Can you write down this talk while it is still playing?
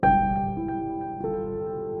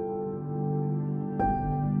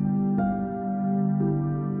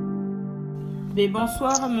Mais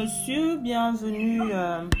bonsoir monsieur, bienvenue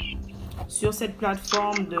sur cette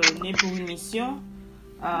plateforme de Né pour une mission.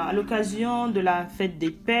 À l'occasion de la fête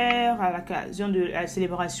des pères, à l'occasion de la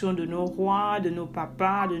célébration de nos rois, de nos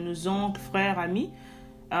papas, de nos oncles, frères, amis,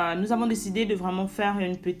 nous avons décidé de vraiment faire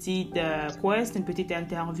une petite quest, une petite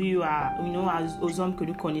interview aux hommes que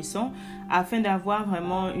nous connaissons, afin d'avoir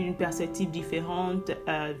vraiment une perspective différente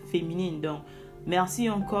féminine. Donc, merci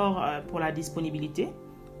encore pour la disponibilité.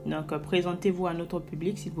 Donc, présentez-vous à notre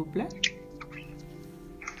public, s'il vous plaît.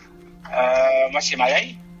 Moi, c'est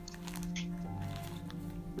Mayaï.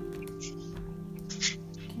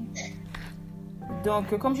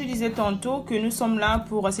 Donc, comme je disais tantôt, que nous sommes là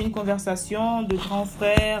pour... C'est une conversation de grand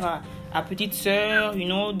frère à petite sœur,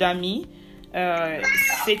 d'amis.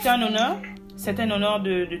 C'est un honneur. C'est un honneur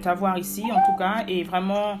de t'avoir ici, en tout cas. Et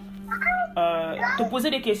vraiment, te poser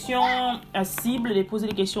des questions cibles, de poser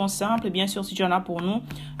des questions simples. Et bien sûr, si tu en as pour nous,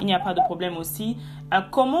 il n'y a pas de problème aussi.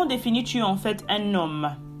 Comment définis-tu en fait un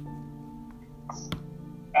homme?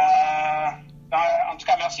 En tout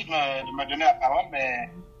cas, merci de me donner la parole,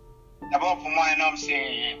 mais... D'abord, pour moi, un homme,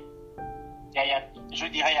 c'est... je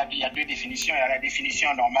dirais, il y a deux définitions. Il y a la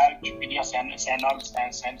définition normale. Tu peux dire c'est un homme, c'est un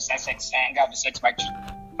gars de sexe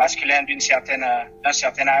masculin d'un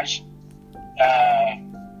certain âge.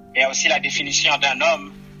 Il y a aussi la définition d'un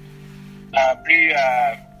homme plus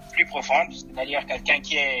profonde, c'est-à-dire quelqu'un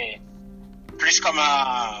qui est plus comme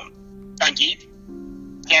un guide,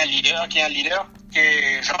 qui est un leader, qui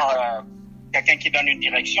est genre quelqu'un qui donne une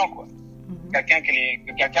direction, quoi. Quelqu'un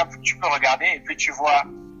que tu peux regarder et puis tu vois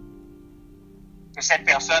que cette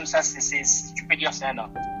personne, ça, tu peux dire c'est un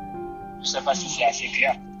homme. Je ne sais pas si c'est assez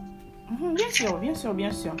clair. Bien sûr.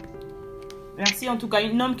 Merci en tout cas.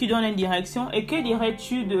 Un homme qui donne une direction. Et que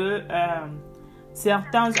dirais-tu de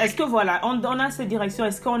certains... Est-ce que voilà, on a cette direction,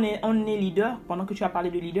 est-ce qu'on est leader pendant que tu as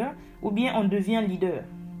parlé de leader ou bien on devient leader?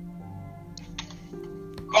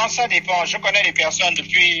 Bon, ça dépend. Je connais des personnes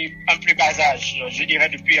depuis un plus bas âge. Je dirais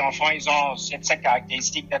depuis enfant, ils ont cette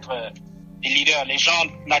caractéristique d'être des leaders. Les gens,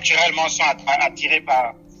 naturellement, sont attirés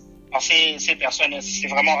par ces personnes. C'est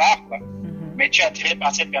vraiment rare, quoi. Mais tu es attiré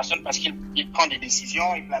par cette personne parce qu'il prend des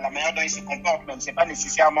décisions et la manière dont il se comporte, même, c'est pas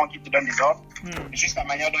nécessairement qu'il te donne des ordres. Juste la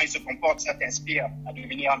manière dont il se comporte, ça t'inspire à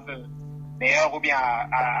devenir un peu meilleur ou bien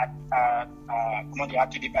à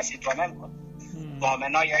te dépasser toi-même, quoi. Bon,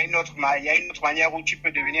 maintenant, il y a une autre manière où tu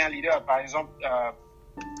peux devenir un leader. Par exemple,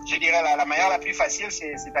 je dirais la manière la plus facile,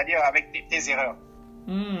 c'est-à-dire avec tes erreurs.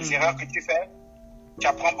 Les erreurs que tu fais, tu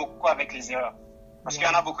apprends beaucoup avec les erreurs. Parce qu'il y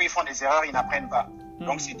en a beaucoup, ils font des erreurs, ils n'apprennent pas.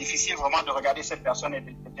 Donc, c'est difficile vraiment de regarder cette personne et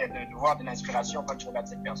de voir de l'inspiration quand tu regardes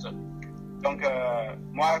cette personne. Donc,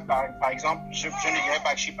 moi, par exemple, je ne dirais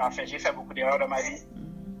pas que je suis parfait. J'ai fait beaucoup d'erreurs dans ma vie.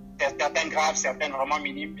 Certaines graves, certaines vraiment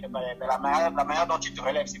minimes. Mais la manière dont tu te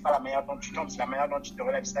relèves, c'est pas la manière dont tu tombes, c'est la manière dont tu te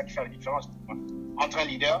relèves. C'est ça qui fait la différence entre un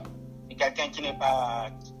leader et quelqu'un qui n'est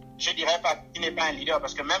pas, je dirais pas qui n'est pas un leader,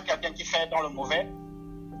 parce que même quelqu'un qui fait dans le mauvais,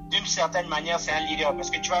 d'une certaine manière, c'est un leader,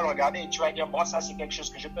 parce que tu vas le regarder et tu vas dire, bon, ça c'est quelque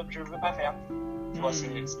chose que je ne veux pas faire. Tu vois, c'est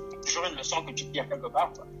toujours une leçon que tu te tires quelque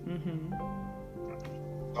part, quoi.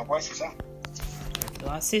 Donc ouais, c'est ça.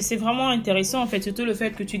 C'est vraiment intéressant en fait, surtout le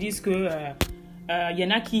fait que tu dises que y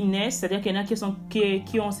en a qui naissent, c'est-à-dire qu'il y en a qui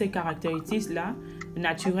ont ces caractéristiques-là,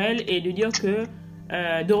 naturelles, et de dire que,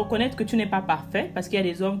 de reconnaître que tu n'es pas parfait, parce qu'il y a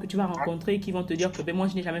des hommes que tu vas rencontrer qui vont te dire que ben, moi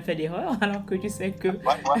je n'ai jamais fait d'erreur, alors que tu sais que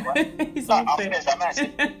ils ont fait.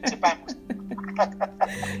 C'est pas impossible.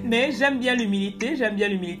 Mais j'aime bien l'humilité,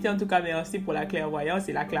 en tout cas merci pour la clairvoyance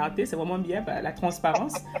et la clarté, c'est vraiment bien, la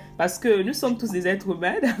transparence, parce que nous sommes tous des êtres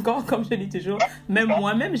humains, d'accord, comme je dis toujours, même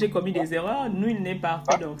moi-même j'ai commis des erreurs, nul n'est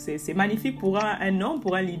parfait, donc c'est magnifique pour un homme,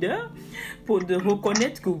 pour un leader, de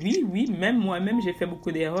reconnaître que oui, même moi-même j'ai fait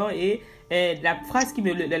beaucoup d'erreurs, et la partie qui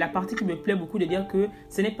me plaît beaucoup, de dire que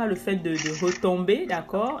ce n'est pas le fait de retomber,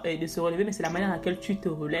 d'accord, et de se relever, mais c'est la manière à laquelle tu te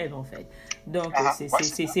relèves en fait. Donc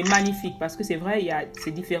c'est magnifique, parce que c'est vrai,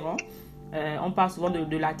 c'est différent. On parle souvent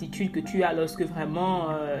de l'attitude que tu as lorsque vraiment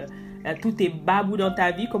tout est babou dans ta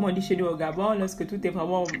vie, comme on dit chez nous au Gabon, lorsque tout est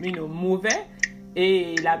vraiment mauvais,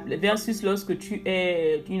 et versus lorsque tu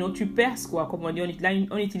perces, quoi, comme on dit. Là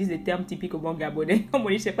on utilise des termes typiquement gabonais, comme on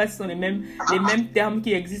dit, je sais pas si ce sont les mêmes termes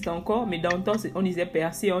qui existent encore, mais dans le temps on disait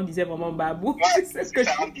percer, on disait vraiment babou. C'est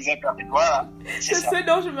ce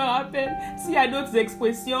dont je me rappelle. S'il y a d'autres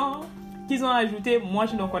expressions qu'ils ont ajoutées, moi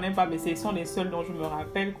je ne connais pas, mais ce sont les seuls dont je me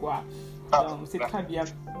rappelle, quoi. Donc c'est très bien.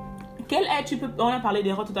 On a parlé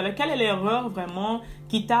d'erreur tout à l'heure. Quelle est l'erreur vraiment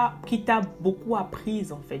qui t'a beaucoup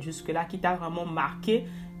apprise en fait jusque-là, qui t'a vraiment marqué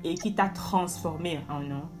et qui t'a transformé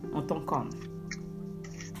en tant qu'homme?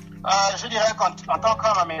 Je dirais qu'en tant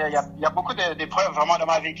qu'homme, il y a beaucoup d'épreuves vraiment dans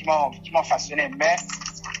ma vie qui m'ont fasciné. Mais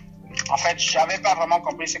en fait, je n'avais pas vraiment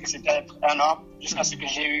compris ce que c'était être un homme jusqu'à ce que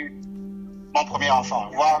j'ai eu mon premier enfant.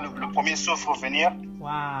 Voir le premier souffle venir. Wow.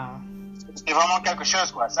 C'est vraiment quelque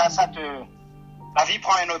chose, quoi. La vie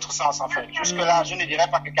prend un autre sens, en fait. Jusque-là, je ne dirais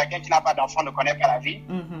pas que quelqu'un qui n'a pas d'enfant ne connaît pas la vie,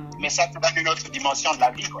 mais ça te donne une autre dimension de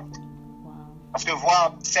la vie, quoi. Wow. Parce que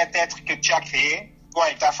voir cet être que tu as créé,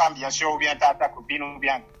 toi et ta femme, bien sûr, ou bien ta copine, ou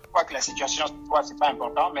bien quoi que la situation, toi, c'est pas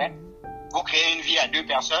important, mais vous créez une vie à deux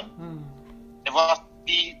personnes, et voir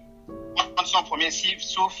si prendre son premier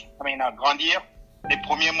souffle, grandir, les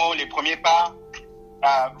premiers mots, les premiers pas,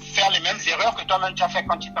 faire les mêmes erreurs que toi-même tu as fait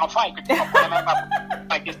quand tu étais enfant et que tu ne comprenais même pas.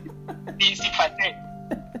 C'est facile.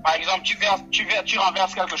 Par exemple, tu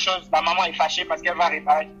renverses quelque chose, la maman est fâchée parce qu'elle va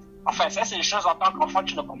réparer. Enfin, ça, c'est des choses en tant qu'enfant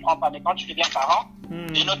tu ne comprends pas. Mais quand tu deviens parent,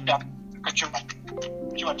 une autre personne que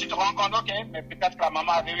tu te rends compte, ok, mais peut-être que la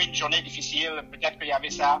maman avait eu une journée difficile, peut-être qu'il y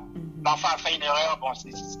avait ça, l'enfant a fait une erreur, bon,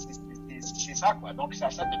 c'est ça, quoi. Donc, ça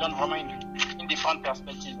te donne vraiment une différente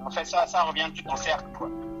perspective. En fait, ça revient tout en cercle, quoi.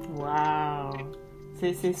 Waouh!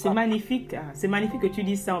 C'est magnifique. C'est magnifique que tu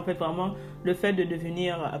dises ça. En fait, vraiment, le fait de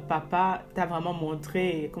devenir papa t'a vraiment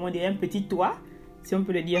montré, comment dire, un petit toi, si on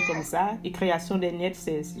peut le dire comme ça. Et création des nets,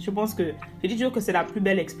 je pense que, je dis toujours que c'est la plus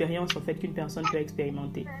belle expérience, en fait, qu'une personne peut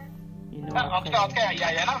expérimenter. En tout cas, il y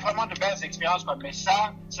en a vraiment de belles expériences, quoi. Mais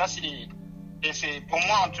ça c'est pour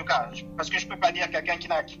moi, en tout cas, parce que je peux pas dire quelqu'un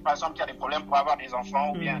par exemple, qui a des problèmes pour avoir des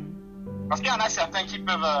enfants, ou bien, parce qu'il y en a certains qui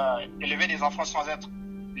peuvent élever des enfants sans être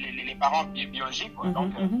les parents biologiques, quoi.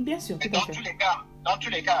 Donc, bien sûr, tout dans tous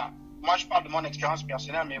les cas, moi je parle de mon expérience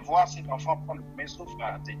personnelle, mais voir cet enfant prendre le premier souffle,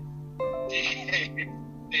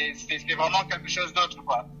 c'est vraiment quelque chose d'autre,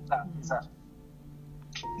 quoi.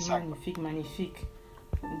 Magnifique, magnifique.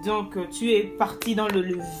 Donc, tu es parti dans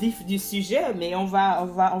le vif du sujet, mais on va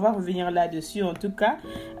revenir là-dessus en tout cas.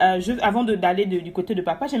 Avant d'aller du côté de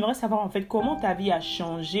papa, j'aimerais savoir en fait comment ta vie a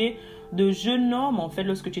changé de jeune homme, en fait,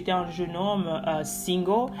 lorsque tu étais un jeune homme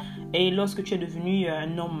single et lorsque tu es devenu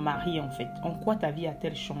un homme marié, en fait. En quoi ta vie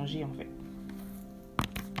a-t-elle changé, en fait?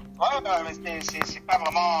 Ouais, c'est pas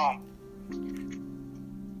vraiment...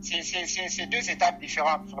 C'est deux étapes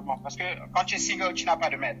différentes, vraiment. Parce que quand tu es single, tu n'as pas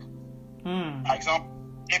de maître. Par exemple,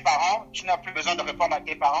 tes parents, tu n'as plus besoin de répondre à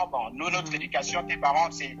tes parents. Bon, nous, notre éducation, tes parents,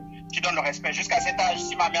 tu donnes le respect. Jusqu'à cet âge,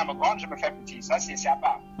 si ma mère me grande, je me fais petit. Ça, c'est à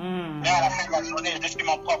part. Mais à la fin de la journée, je suis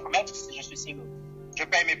mon propre maître si je suis single. Je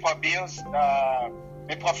paye mes propres bills,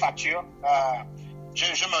 mes propres factures.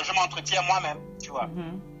 Je m'entretiens moi-même, tu vois.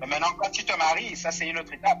 Mais maintenant, quand tu te maries, ça, c'est une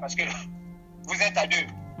autre étape parce que vous êtes à deux.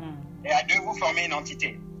 Et à deux, vous formez une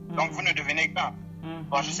entité. Donc, vous ne devenez qu'un.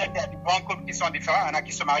 Bon, je sais qu'il y a des grands couples qui sont différents. Il y en a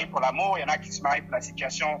qui se marient pour l'amour, il y en a qui se marient pour la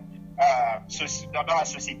situation dans la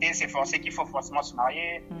société. C'est forcé qu'il faut forcément se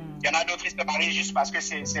marier. Il y en a d'autres qui se marient juste parce que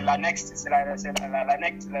c'est l'annexe,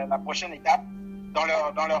 la prochaine étape dans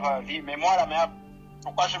leur vie. Mais moi,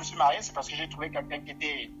 pourquoi je me suis marié, c'est parce que j'ai trouvé quelqu'un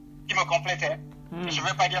qui me complétait. Et je ne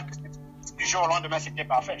veux pas dire que du jour au lendemain c'était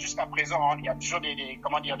parfait. Jusqu'à présent, il y a toujours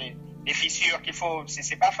des fissures qu'il faut.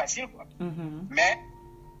 C'est pas facile, quoi. Mais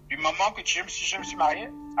du moment que je me suis marié,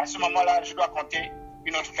 à ce moment-là, je dois compter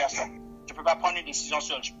une autre personne. Je ne peux pas prendre une décision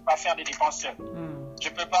seule. Je ne peux pas faire des dépenses seules. Je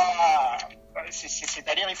ne peux pas...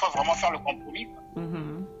 C'est-à-dire, il faut vraiment faire le compromis.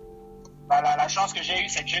 La chance que j'ai eue,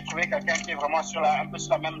 c'est que j'ai trouvé quelqu'un qui est vraiment un peu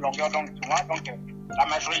sur la même longueur d'onde que moi. Donc, la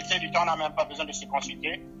majorité du temps, on n'a même pas besoin de se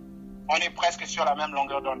consulter. On est presque sur la même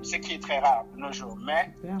longueur d'onde, ce qui est très rare de nos jours.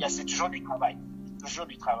 Mais c'est toujours du travail. Toujours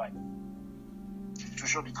du travail.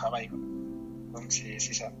 Toujours du travail. Donc, c'est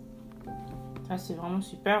ça. Ça, c'est vraiment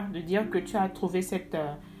super de dire que tu as trouvé cette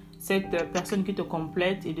personne qui te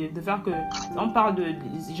complète et de faire que... On parle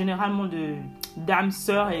généralement d'âme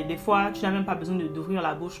sœur et des fois, tu n'as même pas besoin d'ouvrir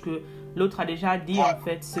la bouche que l'autre a déjà dit, en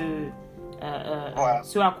fait, ce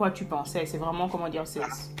à quoi tu pensais. C'est vraiment, comment dire,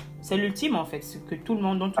 c'est l'ultime, en fait, ce que dont tout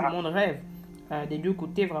le monde rêve, des deux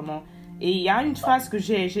côtés, vraiment. Et il y a une phrase que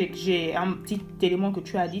j'ai un petit élément que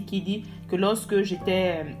tu as dit qui dit que lorsque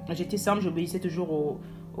j'étais simple, j'obéissais toujours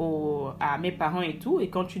à mes parents et tout. Et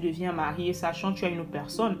quand tu deviens marié, sachant que tu as une autre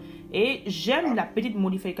personne. Et j'aime la petite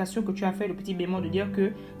modification que tu as fait, le petit bémol de dire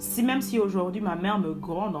que même si aujourd'hui ma mère me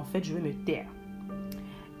gronde, en fait, je vais me taire.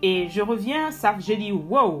 Et je reviens, j'ai dit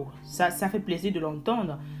wow, ça fait plaisir de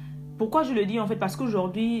l'entendre. Pourquoi je le dis en fait? Parce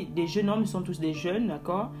qu'aujourd'hui, des jeunes hommes sont tous des jeunes,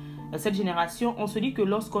 d'accord? Cette génération, on se dit que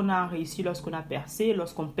lorsqu'on a réussi, lorsqu'on a percé,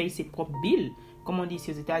 lorsqu'on paye ses propres billes, comme on dit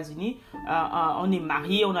ici aux États-Unis, on est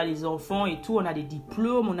marié, on a des enfants et tout, on a des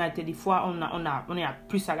diplômes, on a été des fois, on est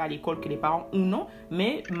plus allé à l'école que les parents ou non,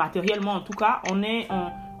 mais matériellement en tout cas,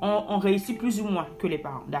 on réussit plus ou moins que les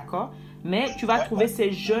parents, d'accord? Mais tu vas trouver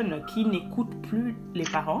ces jeunes qui n'écoutent plus les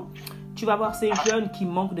parents. Tu vas voir ces jeunes qui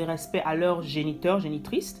manquent de respect à leurs géniteurs,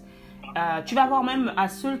 génitrices. Tu vas voir même à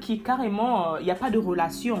ceux qui carrément, il n'y a pas de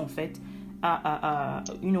relation en fait,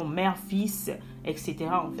 une mère, fils, etc.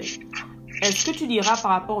 en fait. Est-ce que tu diras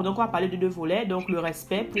par rapport, donc on va parler de deux volets, donc le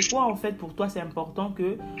respect, pourquoi en fait pour toi c'est important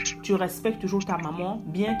que tu respectes toujours ta maman,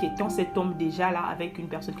 bien qu'étant cet homme déjà là avec une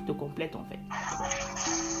personne qui te complète en fait?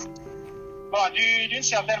 Bon, d'une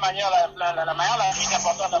certaine manière, la manière la plus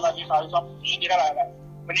importante dans ma vie, par exemple, je dirais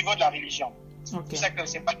au niveau de la religion. Okay. Tu sais que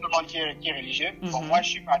c'est pas tout le monde qui est religieux. Bon, moi, je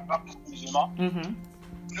suis par exemple musulman.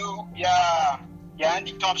 Nous, il y a un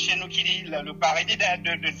dicton chez nous qui dit le paradis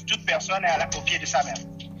de toute personne est au pied de sa mère.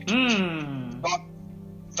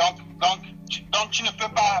 Donc tu ne peux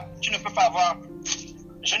pas avoir.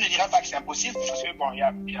 Je ne dirais pas que c'est impossible parce que bon, il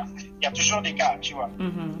y a toujours des cas, tu vois.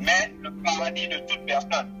 Mais le paradis de toute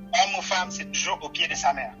personne, homme ou femme, c'est toujours au pied de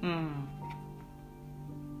sa mère.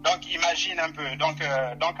 Donc imagine un peu. Donc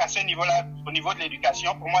à ce niveau-là, au niveau de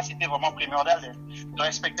l'éducation, pour moi c'était vraiment primordial de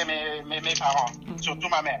respecter mes parents, surtout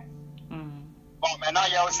ma mère. Bon, maintenant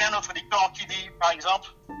il y a aussi un autre dicton qui dit, par exemple,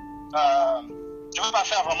 je ne veux pas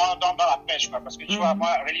faire vraiment dans la pêche, quoi, parce que tu vois, moi,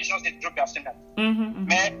 religion c'est toujours personnel.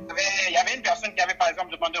 Mais il y avait une personne qui avait par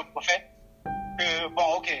exemple demandé au prophète que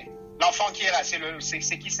bon, ok, l'enfant qui est là,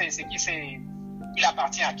 il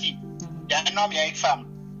appartient à qui? Il y a un homme, il y a une femme.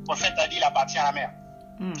 Le prophète a dit il appartient à la mère.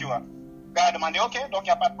 Tu vois. Le gars a demandé ok, donc il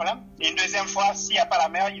n'y a pas de problème. Et une deuxième fois, s'il n'y a pas la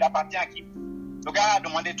mère, il appartient à qui? Le gars a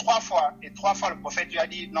demandé 3 fois, et 3 fois le prophète lui a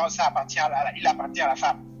dit non, il appartient à la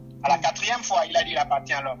femme. À la 4e fois, il a dit il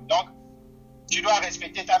appartient à l'homme. Donc, tu dois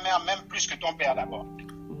respecter ta mère même plus que ton père d'abord.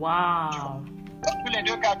 Waouh! Dans tous les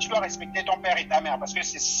deux cas, tu dois respecter ton père et ta mère parce que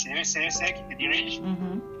c'est eux qui te dirigent.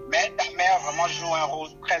 Mais ta mère vraiment joue un rôle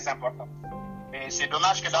très important. Et c'est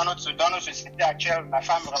dommage que dans nos sociétés actuelles, la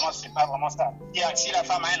femme vraiment, c'est pas vraiment ça. Si la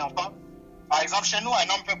femme a un enfant, par exemple chez nous, un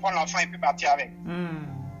homme peut prendre l'enfant et peut partir avec.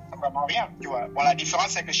 C'est vraiment rien, tu vois. Bon, la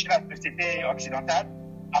différence c'est que chez la société occidentale,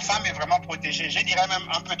 la femme est vraiment protégée. Je dirais même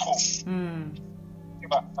un peu trop.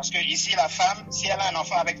 Parce que ici, la femme, si elle a un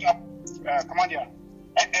enfant avec toi, comment dire,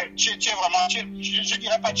 tu es vraiment, je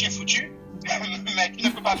dirais pas tu es foutu, mais tu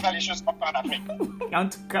ne peux pas faire les choses comme ça en Afrique. En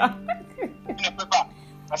tout cas. Tu ne peux pas.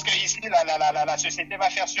 Parce que ici, la société va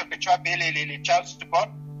faire sûr que tu vas payer les child support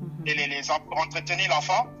pour entretenir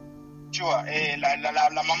l'enfant, tu vois. Et la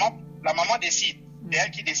maman décide. C'est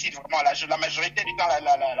elle qui décide vraiment. La majorité du temps,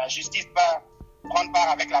 la justice va prendre part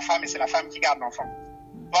avec la femme et c'est la femme qui garde l'enfant.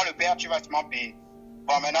 Toi, le père, tu vas seulement payer.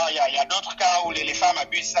 Bon, maintenant, il y a d'autres cas où les femmes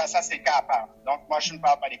abusent, ça c'est cas à part. Donc, moi, je ne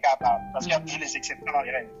parle pas des cas à part, parce qu'il y a toujours des exceptions dans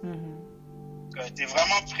les règles. C'est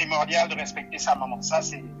vraiment primordial de respecter sa maman. Ça,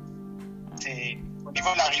 c'est au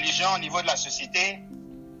niveau de la religion, au niveau de la société.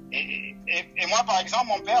 Et moi, par exemple,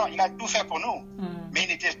 mon père, il a tout fait pour nous. Mais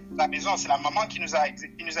il était à la maison, c'est la maman qui nous a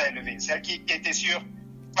élevés. C'est elle qui était sûre.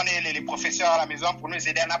 On est les professeurs à la maison pour nous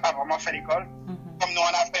aider. Elle n'a pas vraiment fait l'école. Comme nous, on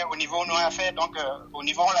a fait au niveau où nous on a fait. Donc, au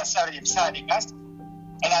niveau où la salle a des classes.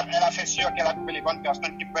 Elle a fait sûr qu'elle a trouvé les bonnes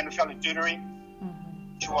personnes qui pouvaient nous faire le tutoring.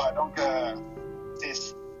 Tu vois, donc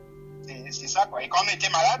c'est ça, quoi. Et quand on était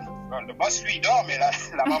malade, le boss, lui, il dort, mais la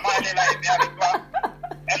maman, elle est là, elle est bien avec toi.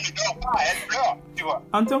 Elle ne dort pas, elle pleure, tu vois.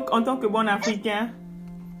 En tant que bon Africain.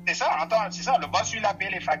 C'est ça, le boss, lui, il a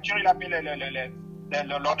payé les factures, il a payé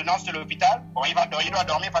l'ordonnance de l'hôpital. Bon, il doit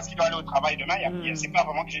dormir parce qu'il doit aller au travail demain. C'est pas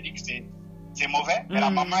vraiment que je dis que c'est mauvais, mais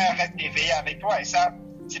la maman, elle reste éveillée avec toi, et ça,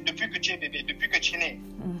 c'est depuis que tu es bébé, depuis que tu es né.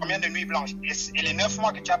 Combien de nuits blanches et les 9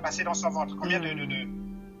 mois que tu as passé dans son ventre, combien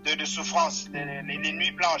de souffrances, les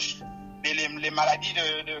nuits blanches, les maladies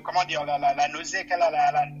comment dire, la nausée qu'elle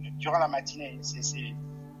a durant la matinée.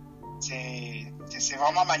 C'est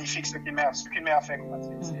vraiment magnifique ce qu'une mère fait.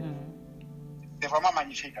 C'est vraiment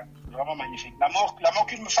magnifique. Hein. C'est vraiment magnifique. L'amour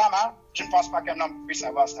qu'une femme a, je ne pense pas qu'un homme puisse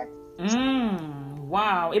avoir ça.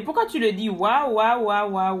 Waouh. Et pourquoi tu le dis waouh?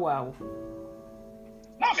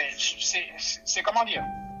 Non, mais c'est comment dire.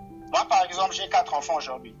 Moi, par exemple, j'ai 4 enfants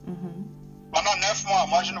aujourd'hui. Pendant 9 mois,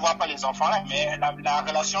 moi, je ne vois pas les enfants là, mais la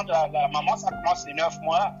relation de la maman, ça commence les 9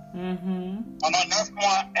 mois. Pendant 9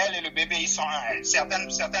 mois, elle et le bébé, ils sont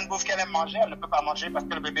certaines bouffes qu'elle aime manger, elle ne peut pas manger parce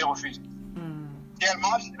que le bébé refuse. Si elle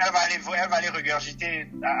mange, elle va les regurgiter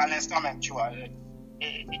à l'instant même, tu vois.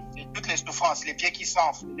 Et toutes les souffrances, les pieds qui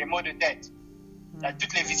s'enflent, les maux de tête,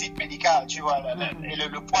 toutes les visites médicales, tu vois, et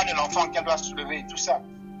le poids de l'enfant qu'elle doit soulever, tout ça.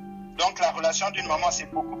 Donc la relation d'une maman,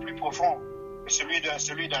 c'est beaucoup plus profond que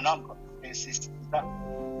celui d'un homme, quoi. Et c'est ça.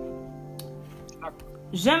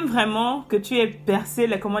 J'aime vraiment que tu aies percé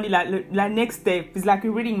la next step. It's like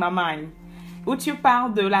you're reading my mind. où tu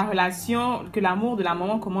parles de la relation, que l'amour de la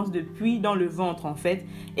maman commence depuis dans le ventre, en fait.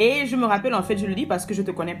 Et je me rappelle, en fait, je le dis parce que je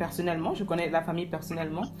te connais personnellement, je connais la famille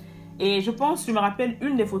personnellement. Et je me rappelle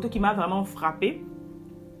une des photos qui m'a vraiment frappée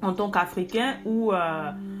en tant qu'Africain où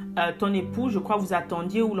ton époux, je crois, vous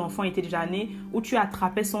attendiez, où l'enfant était déjà né, où tu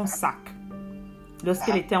attrapais son sac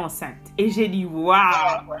lorsqu'elle était enceinte. Et j'ai dit waouh.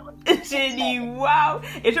 J'ai dit waouh.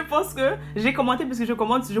 Et je pense que j'ai commenté, parce que je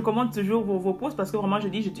commente toujours vos posts, parce que vraiment je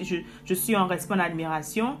dis je suis en respect, en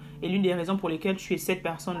admiration, et l'une des raisons pour lesquelles je suis cette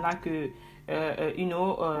personne-là que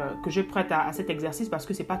je prête à cet exercice, parce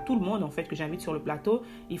que c'est pas tout le monde en fait que j'invite sur le plateau.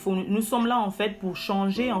 Nous sommes là en fait pour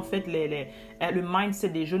changer en fait le mindset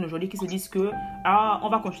des jeunes aujourd'hui qui se disent que on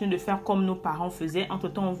va continuer de faire comme nos parents faisaient.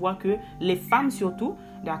 Entre-temps, on voit que les femmes surtout,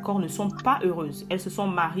 d'accord, ne sont pas heureuses. Elles se sont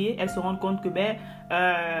mariées, elles se rendent compte que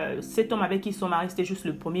cet homme avec qui ils sont mariés, c'était juste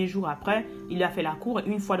le premier jour. Après, il a fait la cour, et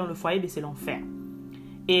une fois dans le foyer, c'est l'enfer.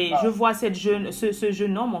 Et je vois ce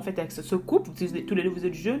jeune homme, en fait, avec ce couple, tous les deux vous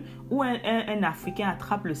êtes jeunes, où un Africain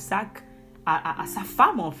attrape le sac à sa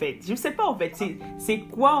femme, en fait. Je ne sais pas, en fait, c'est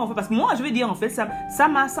quoi, en fait. Parce que moi, je vais dire, en fait, ça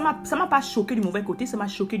m'a pas choqué du mauvais côté, ça m'a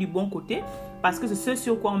choqué du bon côté. Parce que c'est ce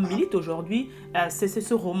sur quoi on milite aujourd'hui, c'est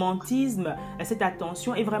ce romantisme, cette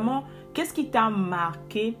attention. Et vraiment, qu'est-ce qui t'a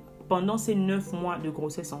marqué pendant ces 9 mois de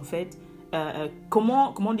grossesse, en fait?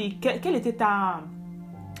 Comment dire, quelle était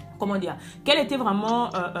quelle était vraiment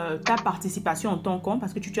ta participation en tant qu'homme?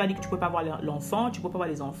 Parce que tu as dit que tu ne peux pas voir l'enfant, tu ne peux pas voir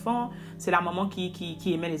les enfants, c'est la maman qui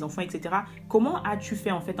aimait les enfants, etc. Comment as-tu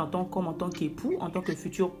fait en fait en tant qu'homme, en tant qu'époux, en tant que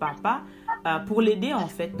futur papa, pour l'aider en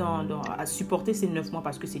fait à supporter ces 9 mois,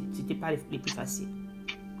 parce que ce n'était pas les plus faciles?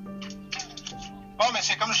 Bon, mais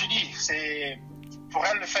c'est comme je dis, pour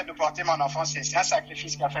elle, le fait de porter mon enfant, c'est un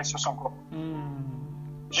sacrifice qu'elle a fait sur son corps.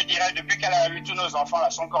 Je dirais, depuis qu'elle a eu tous nos enfants, là,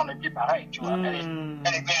 son corps n'est plus pareil, tu vois. Elle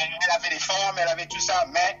avait des formes, elle avait tout ça,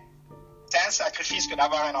 mais c'est un sacrifice que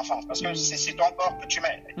d'avoir un enfant, parce que c'est ton corps que tu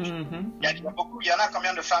mets. Il y en a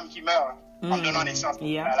combien de femmes qui meurent en donnant naissance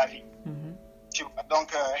à la vie. Tu vois,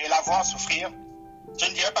 donc, et la voir souffrir, je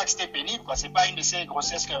ne dirais pas que c'était pénible, quoi. C'est pas une de ces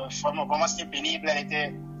grossesses que vraiment c'était pénible, elle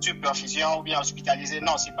était sous perfusion ou bien hospitalisée.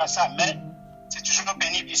 Non, c'est pas ça, mais c'est toujours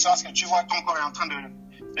pénible du sens que tu vois ton corps est en train de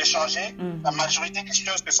changer. La majorité des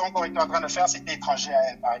choses que son corps était en train de faire, c'était étranger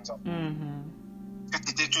à elle, par exemple. Que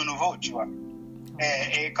c'était tout nouveau, tu vois.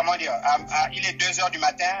 Et comment dire, il est 2h du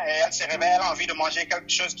matin et elle se réveille, elle a envie de manger quelque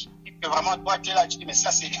chose que vraiment, toi, tu es là, tu dis, mais ça,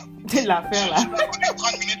 c'est l'affaire, là. Je vais prendre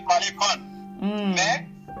 30 minutes pour aller prendre. Mais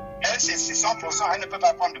elle, c'est 100%, elle ne peut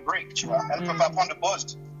pas prendre de break, tu vois. Elle ne peut pas prendre de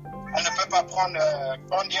pause. Elle ne peut pas prendre,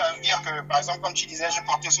 dire que, par exemple, comme tu disais, je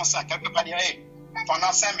portais son sac. Elle ne peut pas dire, hey,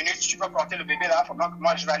 pendant 5 minutes, tu peux porter le bébé là, pendant que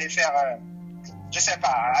moi, je vais aller faire, je sais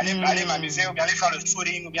pas, aller m'amuser ou bien aller faire le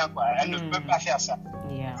footing ou bien quoi. Elle ne peut pas faire ça.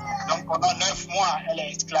 Donc, pendant 9 mois, elle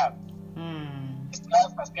est esclave.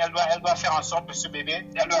 Esclave parce qu'elle doit faire en sorte que ce bébé,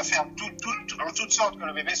 elle doit faire en toute sorte que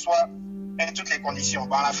le bébé soit dans toutes les conditions.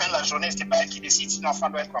 Bon, à la fin de la journée, c'est pas elle qui décide si l'enfant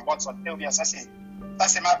doit être en bonne santé ou bien ça, c'est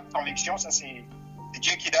ma conviction, ça c'est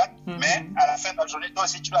Dieu qui donne, mais à la fin de la journée, toi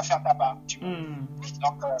aussi, tu dois faire ta part.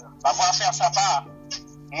 Donc, avoir faire sa part,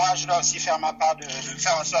 moi, je dois aussi faire ma part de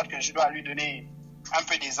faire en sorte que je dois lui donner un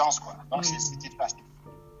peu d'aisance, quoi. Donc, c'était facile.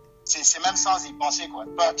 C'est même sans y penser, quoi.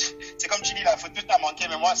 C'est comme tu dis, la photo t'a manqué,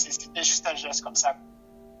 mais moi, c'était juste un geste comme ça.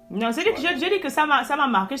 Non, c'est que je dis que ça m'a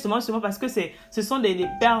marqué justement parce que ce sont des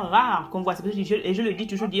pères rares qu'on voit. Et je le dis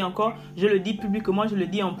toujours, je le dis publiquement, je le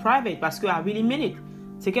dis en private, parce que I really mean it.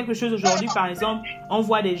 C'est quelque chose aujourd'hui, par exemple, on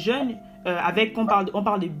voit des jeunes, on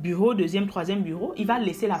parle de bureau, 2e, 3e bureau, il va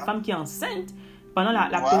laisser la femme qui est enceinte pendant la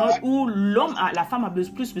période où la femme a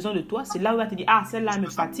plus besoin de toi. C'est là où il va te dire, celle-là me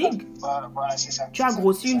fatigue. Voilà, c'est ça. Tu as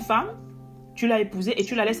grossi une femme, tu l'as épousée et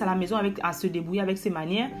tu la laisses à la maison à se débrouiller avec ses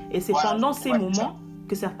manières. Et c'est pendant ces moments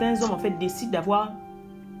que certains hommes en fait décident d'avoir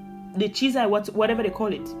des cheese, whatever they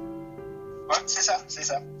call it. Ouais, c'est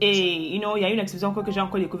ça. Et il y a une expression que j'ai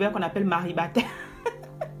encore découvert qu'on appelle maribataire.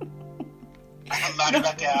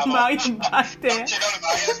 Maribataire.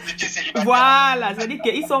 Voilà, c'est-à-dire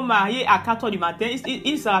qu'ils sont mariés à 4h du matin.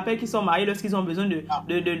 Ils se rappellent qu'ils sont mariés lorsqu'ils ont besoin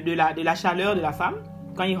de la chaleur de la femme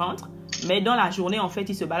quand ils rentrent. Mais dans la journée, en fait,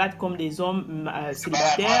 ils se baladent comme des hommes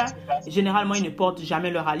célibataires. Généralement, ils ne portent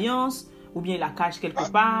jamais leur alliance ou bien ils la cachent quelque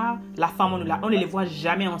part. La femme, on ne les voit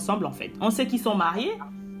jamais ensemble, en fait. On sait qu'ils sont mariés,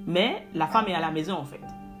 mais la femme est à la maison, en fait.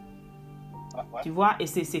 Tu vois, et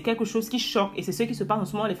c'est quelque chose qui choque. Et c'est ce qui se passe en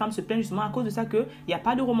ce moment. Les femmes se plaignent justement à cause de ça qu'il n'y a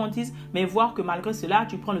pas de romantisme. Mais voir que malgré cela,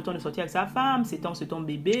 tu prends le temps de sortir avec sa femme, c'est ton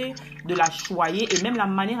bébé, de la choyer. Et même la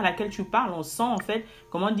manière à laquelle tu parles, on sent en fait,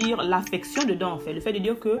 comment dire, l'affection dedans en fait. Le fait de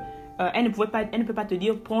dire que elle ne peut pas te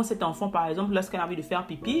dire, prends cet enfant par exemple lorsqu'elle a envie de faire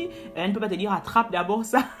pipi. Elle ne peut pas te dire, attrape d'abord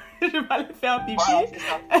ça. je vais aller faire pipi. Voilà,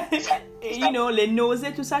 c'est ça. Et les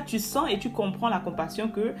nausées, tout ça, tu sens et tu comprends la compassion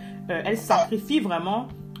que elle sacrifie vraiment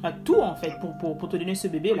tout en fait pour te donner ce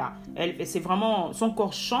bébé-là. C'est vraiment, son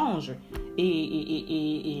corps change.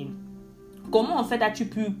 Et comment en fait as-tu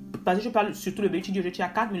pu, parce que je parle surtout le bébé, tu dis tu as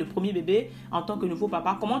 4, mais le premier bébé en tant que nouveau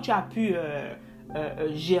papa, comment tu as pu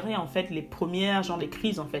gérer en fait les premières les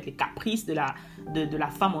crises en fait, les caprices de la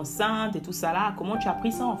femme enceinte et tout ça là, comment tu as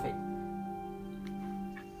pris ça en fait?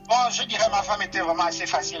 Bon, je dirais ma femme était vraiment assez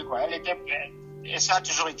facile quoi. Et ça a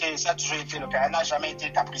toujours été le cas. Elle n'a jamais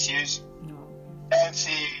été capricieuse. Elle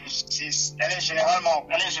est généralement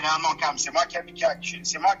calme. C'est moi qui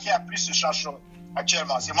a plus de chance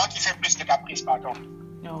actuellement. C'est moi qui fais plus de caprices par contre.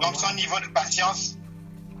 Donc son niveau de patience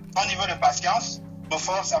me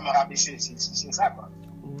force à me rabaisser. C'est ça quoi.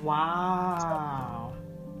 Waouh.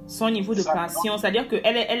 Son niveau de patience, c'est-à-dire que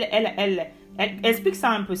elle explique ça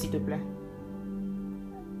un peu s'il te plaît.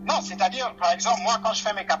 Non, c'est-à-dire par exemple moi quand je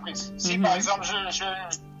fais mes caprices, si par exemple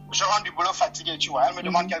je rentre du boulot fatigué, tu vois, elle me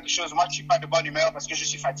demande quelque chose, moi je suis pas de bonne humeur parce que je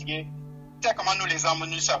suis fatigué. Tu sais comment nous les hommes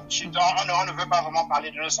nous sommes. On ne veut pas vraiment parler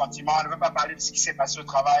de nos sentiments, on ne veut pas parler de ce qui s'est passé au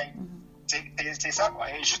travail. C'est ça quoi.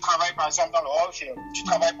 Et je travaille par exemple dans le oil, tu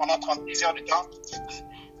travailles pendant 36 heures de temps.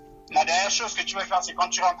 La dernière chose que tu veux faire, c'est quand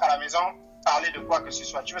tu rentres à la maison, parler de quoi que ce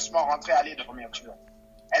soit. Tu veux seulement rentrer, aller dormir, tu vois.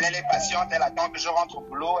 Elle est patiente, elle attend que je rentre au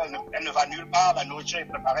boulot, elle ne va nulle part, la nourriture est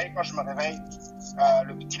préparée. Quand je me réveille,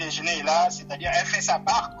 le petit déjeuner est là, c'est-à-dire elle fait sa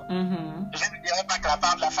part. Quoi. Je ne dirais pas que la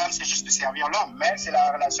part de la femme, c'est juste de servir l'homme, mais c'est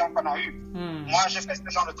la relation qu'on a eue. Moi, je fais ce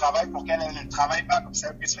genre de travail pour qu'elle ne travaille pas, comme ça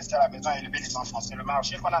elle puisse rester à la maison et élever les enfants. C'est le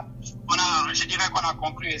marché je dirais qu'on a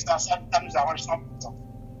conclu et ça nous arrange 100%.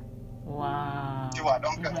 Wow. Tu vois,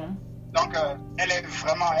 donc elle a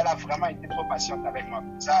vraiment été trop patiente avec moi.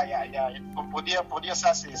 Ça, pour dire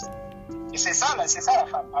ça, c'est ça la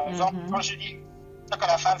femme. Par exemple, quand je dis ce que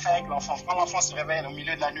la femme fait avec l'enfant, quand l'enfant se réveille au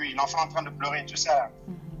milieu de la nuit, l'enfant est en train de pleurer, tout ça.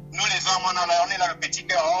 Nous les hommes, on est là le petit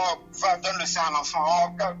cœur, donne le sein à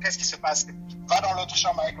l'enfant, qu'est-ce qui se passe? Va dans l'autre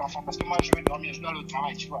chambre avec l'enfant, parce que moi je veux dormir, je dois le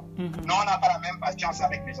travail, tu vois. Nous, on n'a pas la même patience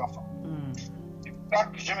avec les enfants.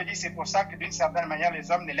 Je me dis, c'est pour ça que d'une certaine manière,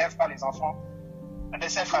 les hommes n'élèvent pas les enfants de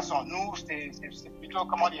cette façon. Nous, c'est plutôt,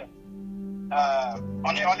 comment dire,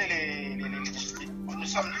 nous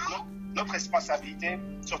sommes notre responsabilité,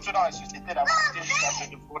 surtout dans la société, d'avoir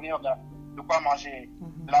de fournir de quoi manger,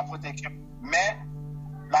 de la protection. Mais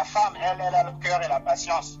la femme, elle a le cœur et la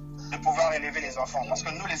patience de pouvoir élever les enfants. Parce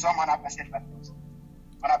que nous, les hommes, on n'a pas cette patience.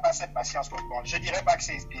 On n'a pas cette patience. Bon, je ne dirais pas que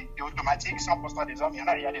c'est automatique, 100% des hommes.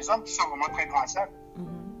 Il y a des hommes qui sont vraiment très grands à ça.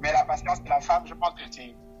 Mais la patience de la femme, je pense que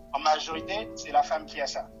en majorité, c'est la femme qui a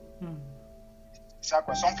ça. Ça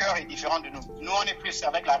quoi. Son cœur est différent de nous. Nous, on est plus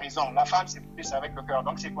avec la raison. La femme, c'est plus avec le cœur.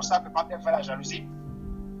 Donc, c'est pour ça que quand elle fait la jalousie,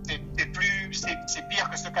 c'est pire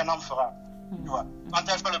que ce qu'un homme fera. Tu vois. Quand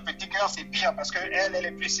elle fait le petit cœur, c'est pire parce qu'elle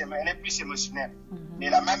est plus émotionnelle. Et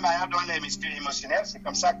la même manière dont elle est émotionnelle, c'est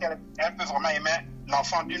comme ça qu'elle peut vraiment aimer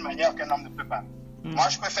l'enfant d'une manière qu'un homme ne peut pas. Moi,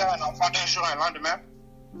 je peux faire un enfant d'un jour à un lendemain.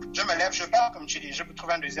 Je me lève, je pars, comme tu dis. Je peux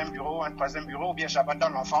trouver un deuxième bureau, un troisième bureau, ou bien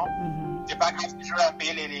j'abandonne l'enfant. C'est pas grave si je dois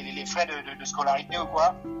payer les frais de scolarité ou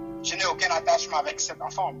quoi. Je n'ai aucun attachement avec cet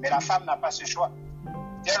enfant. Mais la femme n'a pas ce choix.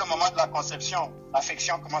 Dès le moment de la conception,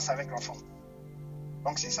 l'affection commence avec l'enfant.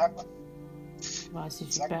 Donc, c'est ça, quoi. Ouais,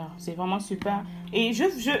 c'est super, c'est vraiment super. Et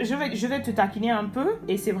je vais te taquiner un peu.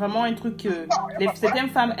 Et c'est vraiment un truc que certaines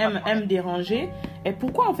femmes aiment déranger. Et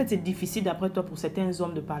pourquoi en fait c'est difficile d'après toi pour certains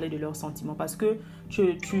hommes de parler de leurs sentiments? Parce que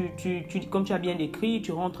comme tu as bien décrit,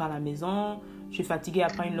 tu rentres à la maison, tu es fatigué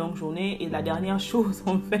après une longue journée et la dernière chose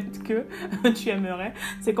en fait que tu aimerais,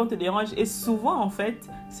 c'est qu'on te dérange. Et souvent en fait,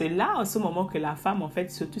 c'est là à ce moment que la femme en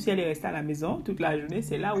fait, surtout si elle est restée à la maison toute la journée,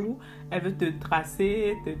 c'est là où elle veut te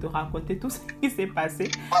tracer, te raconter tout ce qui s'est passé,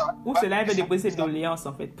 où c'est là elle veut déposer ses doléances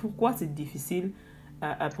en fait. Pourquoi c'est difficile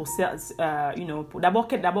pour d'abord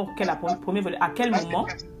quel est la première à quel moment,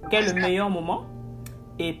 quel est le meilleur moment,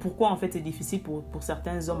 et pourquoi en fait c'est difficile pour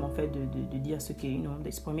certains hommes en fait de dire ce qui est,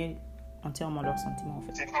 d'exprimer entièrement leurs sentiments en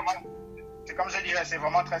fait. C'est comme je dirais, c'est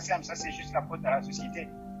vraiment très simple. Ça, c'est juste la faute à la société.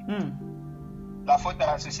 La faute à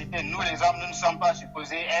la société. Nous, les hommes, nous ne sommes pas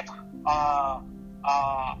supposés être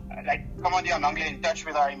comment dire en anglais, in touch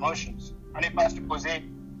with our emotions. On n'est pas supposé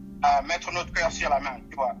mettre notre cœur sur la main,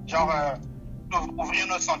 tu vois. Genre, ouvrir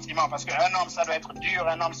nos sentiments. Parce qu'un homme, ça doit être dur.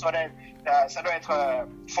 Un homme, ça doit être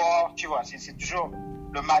fort, tu vois. C'est toujours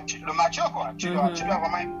le macho, quoi. Tu dois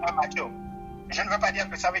vraiment être un macho. Je ne veux pas dire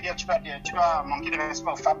que ça veut dire que tu dois manquer de respect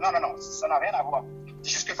aux femmes. Non, ça n'a rien à voir.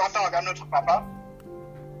 C'est juste que quand on regarde notre papa,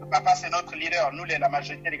 le papa c'est notre leader. Nous, la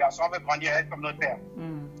majorité des garçons, on veut grandir et être comme notre père.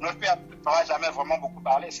 notre père ne pourra jamais vraiment beaucoup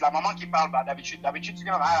parler. C'est la maman qui parle, d'habitude. D'habitude, tu dis,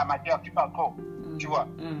 ah, ma mère, tu parles trop. Tu vois.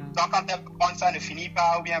 Donc, quand elle comprend ça ne finit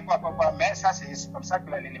pas, ou bien quoi. Mais ça, c'est comme ça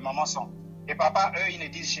que les mamans sont. Les papas, eux, ils ne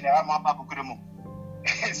disent généralement pas beaucoup de mots.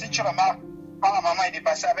 Si tu remarques, quand la maman est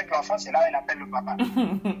dépassée avec l'enfant, c'est là qu'elle appelle le papa.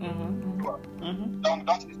 Donc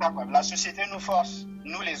c'est ça, quoi. La société nous force,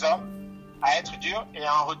 nous les hommes, à être durs, et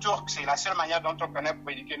en retour, c'est la seule manière dont on connaît pour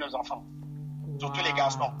éduquer nos enfants. Surtout les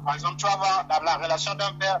garçons. Par exemple, tu vas voir la relation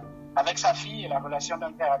d'un père avec sa fille et la relation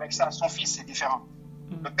d'un père avec son fils, c'est différent.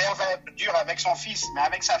 Le père va être dur avec son fils, mais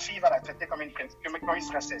avec sa fille, il va la traiter comme une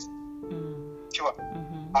princesse. Tu vois.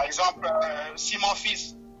 Par exemple, si mon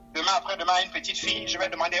fils, demain après-demain, a une petite fille, je vais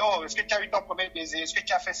demander, oh, est-ce que tu as eu ton premier baiser? Est-ce que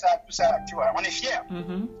tu as fait ça? Tout ça, tu vois. On est fiers.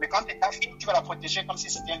 Mais quand tu es ta fille, tu vas la protéger comme si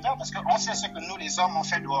c'était un père, parce qu'on sait ce que nous, les hommes, on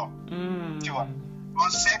fait dehors. Tu vois. On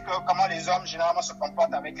sait comment les hommes, généralement, se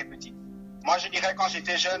comportent avec les petits. Moi, je dirais, quand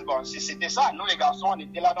j'étais jeune, bon, c'était ça. Nous, les garçons, on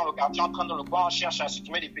était là dans le quartier, en train de le coin, on cherche à se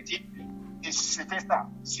trouver des petits. Et c'était ça.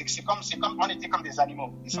 C'est comme, on était comme des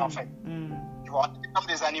animaux, c'est ça, en fait. Tu vois, on était comme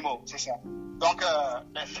des animaux, c'est ça. Donc,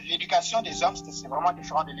 l'éducation des hommes, c'est vraiment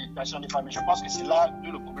différent de l'éducation des femmes. Et je pense que c'est là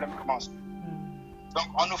où le problème commence. Donc,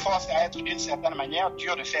 on nous force à être d'une certaine manière,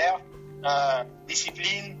 dur de faire,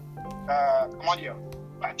 discipline, comment dire,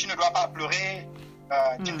 tu ne dois pas pleurer,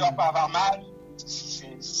 tu ne dois pas avoir mal.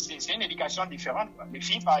 C'est une éducation différente, quoi. Les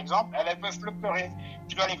filles, par exemple, elles peuvent plus pleurer.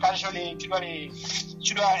 Tu dois les cajoler, tu dois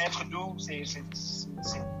être doux.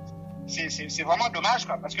 C'est vraiment dommage,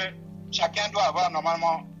 quoi, parce que chacun doit avoir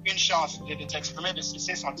normalement une chance de s'exprimer de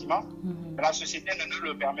ses sentiments. Mais la société ne nous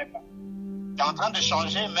le permet pas. Tu es en train de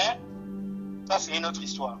changer, mais ça, c'est une autre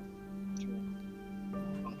histoire.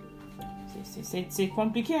 C'est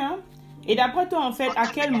compliqué, hein? Et d'après toi, en fait, à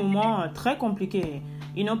quel moment très compliqué?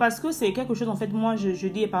 Parce que c'est quelque chose, en fait, moi, je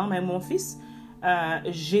dis, par exemple, avec mon fils,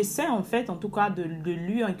 j'essaie, en fait, en tout cas, de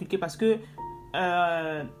lui inculquer, parce que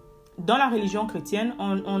dans la religion chrétienne,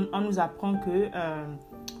 on nous apprend que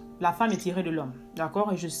la femme est tirée de l'homme,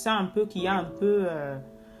 d'accord? Et je sais un peu qu'il y a un peu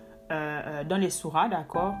dans les souras,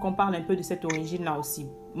 d'accord, qu'on parle un peu de cette origine-là aussi.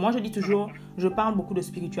 Moi, je dis toujours, je parle beaucoup de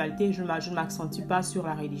spiritualité, je ne m'accentue pas sur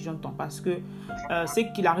la religion tant, parce que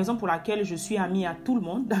c'est la raison pour laquelle je suis amie à tout le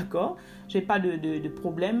monde, d'accord? Je n'ai pas de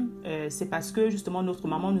problème, c'est parce que justement notre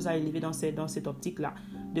maman nous a élevés dans cette optique-là,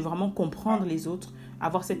 de vraiment comprendre les autres,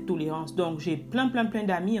 avoir cette tolérance. Donc, j'ai plein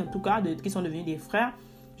d'amis, en tout cas, qui sont devenus des frères,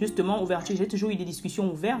 justement, ouverture. J'ai toujours eu des discussions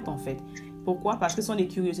ouvertes, en fait. Pourquoi? Parce que ce sont des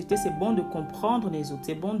curiosités, c'est bon de comprendre les autres,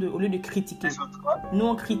 c'est bon au lieu de critiquer. Nous,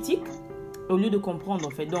 on critique au lieu de comprendre, en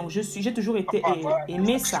fait. Donc, j'ai toujours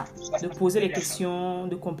aimé ça, de poser les questions,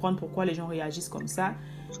 de comprendre pourquoi les gens réagissent comme ça.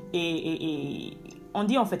 Et on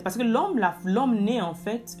dit, en fait, parce que l'homme naît, en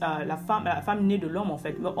fait, la femme naît de l'homme, en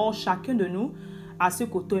fait. Or, chacun de nous a ce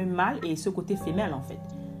côté mâle et ce côté femelle, en fait.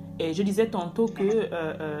 Et je disais tantôt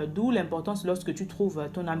que d'où l'importance lorsque tu trouves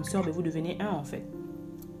ton âme sœur de vous devenir un, en fait.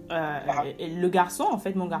 Le garçon, en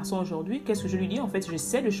fait, mon garçon aujourd'hui, qu'est-ce que je lui dis? En fait,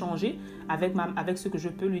 j'essaie de changer avec ce que je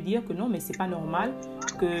peux lui dire, que non, mais c'est pas normal,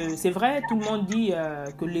 que c'est vrai, tout le monde dit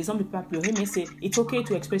que les hommes ne peuvent pas pleurer, mais c'est it's okay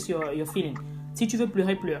to express your feeling. Si tu veux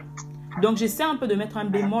pleurer, pleure. Donc, j'essaie un peu de mettre un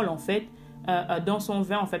bémol, en fait, dans son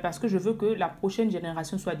vin, en fait, parce que je veux que la prochaine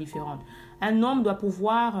génération soit différente. Un homme doit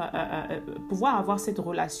pouvoir avoir cette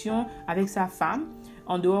relation avec sa femme,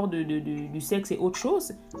 en dehors du sexe et autre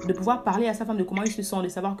chose, de pouvoir parler à sa femme de comment il se sent, de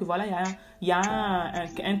savoir que voilà, il y a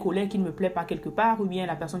un collègue qui ne me plaît pas quelque part, ou bien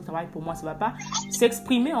la personne qui travaille pour moi, ça ne va pas.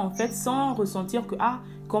 S'exprimer, en fait, sans ressentir que,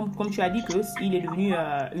 comme tu as dit, qu'il est devenu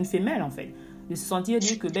une femelle, en fait. De se sentir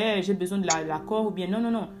dire que j'ai besoin de l'accord, ou bien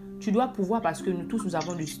non. Tu dois pouvoir, parce que nous tous, nous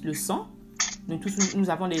avons le sang, nous tous, nous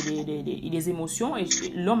avons des émotions, et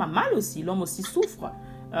l'homme a mal aussi, l'homme aussi souffre,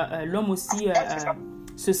 l'homme aussi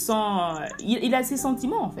se sent... il a ses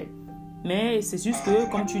sentiments, en fait. Mais c'est juste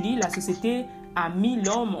que, comme tu dis, la société a mis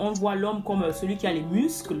l'homme, on voit l'homme comme celui qui a les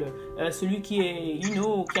muscles, celui qui est, qui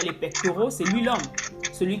a les pectoraux, c'est lui l'homme.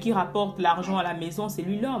 Celui qui rapporte l'argent à la maison, c'est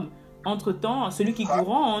lui l'homme. Entre-temps, celui qui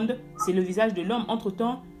gronde, c'est le visage de l'homme.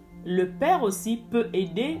 Entre-temps, le père aussi peut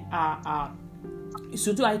aider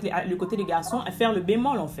surtout avec le côté des garçons, à faire le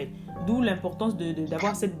bémol, en fait. D'où l'importance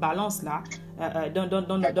d'avoir cette balance-là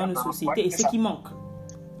dans nos sociétés. Et ce qui manque.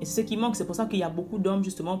 C'est pour ça qu'il y a beaucoup d'hommes,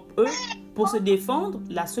 justement, eux, pour se défendre,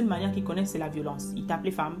 la seule manière qu'ils connaissent, c'est la violence. Ils tapent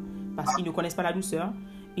les femmes parce qu'ils ne connaissent pas la douceur.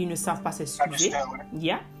 Ils ne savent pas s'excuser.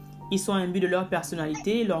 Ils sont imbus de leur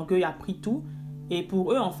personnalité. L'orgueil a pris tout. Et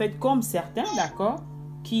pour eux, en fait, comme certains, d'accord,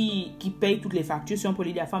 qui payent toutes les factures, si on peut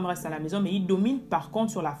dire, la femme reste à la maison, mais ils dominent par contre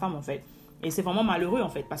sur la femme, en fait. Et c'est vraiment malheureux, en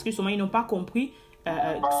fait, parce que justement, ils n'ont pas compris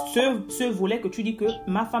ce volet que tu dis que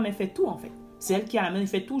ma femme, elle fait tout, en fait. C'est elle qui a la main, elle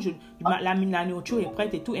fait tout. La nourriture est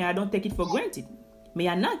prête et tout. Et I don't take it for granted. Mais il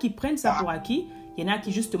y en a qui prennent ça pour acquis. Il y en a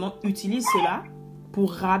qui, justement, utilisent cela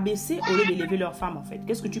pour rabaisser au lieu d'élever leur femme, en fait.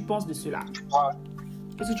 Qu'est-ce que tu penses de cela?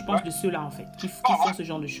 Qu'est-ce que tu penses de ceux-là, en fait, qui font ce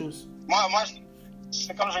genre de choses? Moi,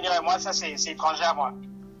 c'est comme je dirais, moi, ça, c'est étranger à moi.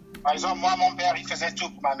 Par exemple, moi, mon père, il faisait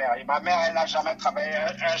tout pour ma mère. Et ma mère, elle n'a jamais travaillé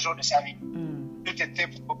un jour de sa vie. Tout était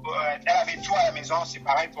elle avait tout à la maison, c'est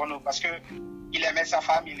pareil pour nous. Parce qu'il aimait sa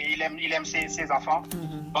femme, il aime ses enfants.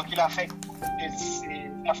 Donc, il a fait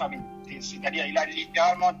sa famille. C'est-à-dire, il a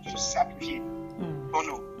littéralement tout sacrifié pour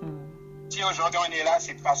nous. Si aujourd'hui on est là,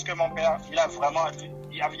 c'est parce que mon père, il n'y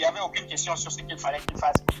avait aucune question sur ce qu'il fallait qu'il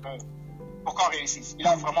fasse pour qu'on réussisse. Il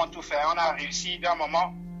a vraiment tout fait. On a réussi d'un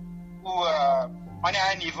moment où on est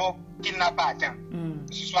à un niveau qu'il n'a pas atteint.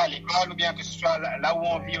 Que ce soit à l'école ou bien que ce soit là où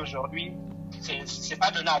on vit aujourd'hui, c'est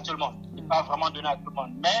pas donné à tout le monde. C'est pas vraiment donné à tout le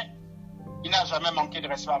monde. Mais il n'a jamais manqué de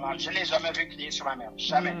respect à ma mère. Je ne l'ai jamais vu crier sur ma mère.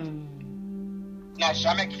 Jamais. Il n'a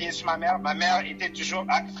jamais crié sur ma mère. Ma mère était toujours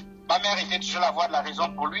la voix de la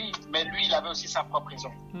raison pour lui, mais lui, il avait aussi sa propre raison.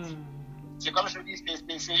 C'est comme je le dis,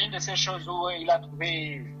 c'est une de ces choses où il a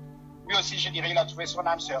trouvé, lui aussi, je dirais, il a trouvé son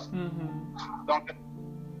âme sœur. Donc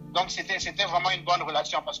c'était vraiment une bonne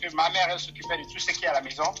relation parce que ma mère, elle s'occupait de tout ce qui est à la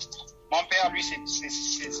maison. Mon père, lui, c'est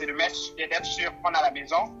d'être sûr qu'on a à la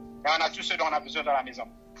maison et on a tout ce dont on a besoin dans la maison.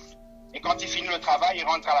 Et quand il finit le travail, il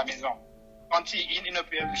rentre à la maison. Quand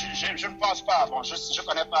je ne pense pas, bon, je ne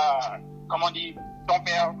connais pas, comment on dit, ton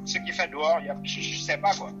père, ce qu'il fait dehors, je ne sais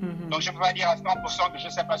pas quoi. Donc je ne peux pas dire à 100% que je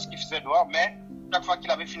ne sais pas ce qu'il faisait dehors, mais chaque fois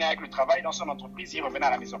qu'il avait fini avec le travail dans son entreprise, il revenait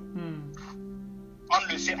à la maison. On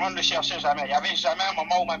ne le cherchait jamais. Il n'y avait jamais un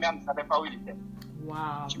moment où ma mère ne savait pas où il était.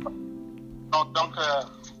 Wow. Donc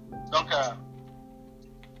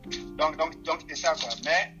c'est ça quoi.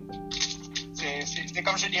 Mais c'est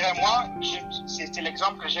comme je dirais, moi, c'est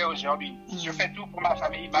l'exemple que j'ai aujourd'hui. Je fais tout pour ma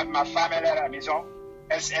famille. Ma femme, elle est à la maison.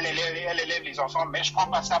 Elle élève les enfants, mais je ne prends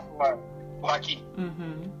pas ça pour acquis.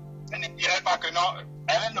 Je ne dirais pas que non.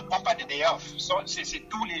 Elle ne prend pas de day off. C'est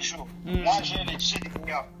tous les jours. Moi, j'ai des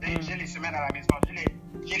day off. J'ai les semaines à la maison.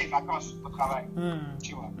 J'ai les vacances au travail.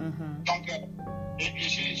 Tu vois. Donc, j'ai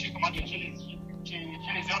les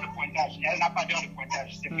heures de pointage. Elle n'a pas d'heure de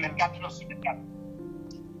pointage. C'est 24 heures sur 24.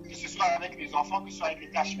 Que ce soit avec les enfants, que ce soit avec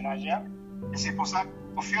les tâches ménagères. Et c'est pour ça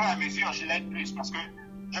qu'au fur et à mesure, je l'aide plus. Parce que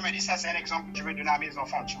je me dis, ça, c'est un exemple que je veux donner à mes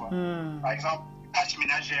enfants, tu vois. Par exemple, les tâches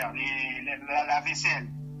ménagères, la vaisselle,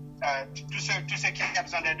 tout ce qui a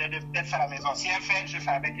besoin d'être fait à la maison. Si elle fait, je fais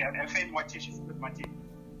avec elle. Elle fait une moitié, je fais l'autre moitié.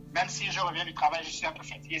 Même si je reviens du travail, je suis un peu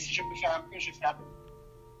fatigué. Si je peux faire un peu, je fais un peu.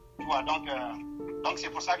 Tu vois, donc c'est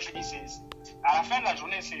pour ça que je dis, à la fin de la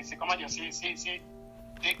journée, c'est comment dire, c'est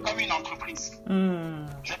comme une entreprise.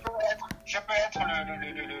 Je peux être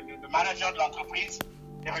le manager de l'entreprise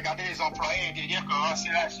et regarder les employés et dire que là,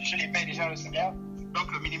 je les paye déjà le salaire.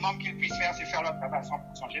 Donc le minimum qu'ils puissent faire, c'est faire leur travail à 100%.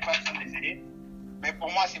 Je n'ai pas besoin de les aider. Mais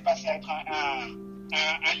pour moi, c'est pas ça être un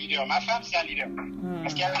leader. Ma femme, c'est un leader.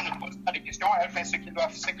 Parce qu'elle ne pose pas de questions, elle fait ce qui doit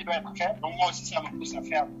être fait. Donc moi aussi, ça me pousse à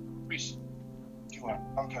faire plus. Tu vois.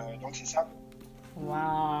 Donc c'est ça.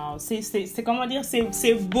 Waouh, c'est comment dire,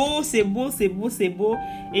 c'est beau,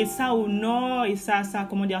 et ça honore, et ça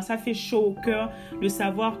comment dire, ça fait chaud au cœur de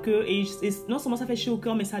savoir que, et non seulement ça fait chaud au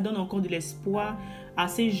cœur, mais ça donne encore de l'espoir à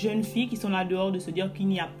ces jeunes filles qui sont là dehors de se dire qu'il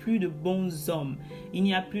n'y a plus de bons hommes, il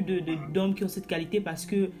n'y a plus d'hommes qui ont cette qualité parce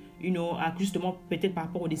que justement peut-être par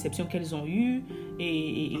rapport aux déceptions qu'elles ont eues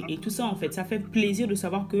et tout ça en fait, ça fait plaisir de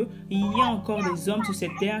savoir que il y a encore des hommes sur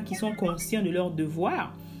cette terre qui sont conscients de leurs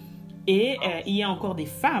devoirs. Et il y a encore des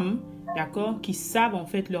femmes, d'accord, qui savent en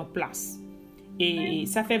fait leur place. Et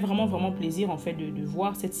ça fait vraiment, vraiment plaisir en fait de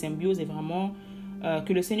voir cette symbiose et vraiment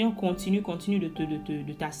que le Seigneur continue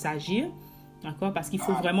de t'assagir, d'accord, parce qu'il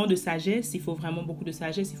faut vraiment de sagesse, il faut vraiment beaucoup de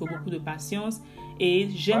sagesse, il faut beaucoup de patience. Et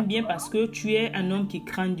j'aime bien parce que tu es un homme qui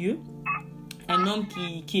craint Dieu, un homme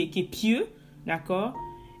qui est pieux, d'accord.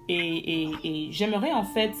 Et j'aimerais en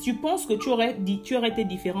fait, tu penses que tu aurais été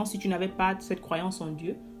différent si tu n'avais pas cette croyance en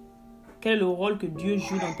Dieu? Quel est le rôle que Dieu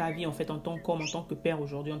joue dans ta vie, en fait, en tant qu'homme, en tant que père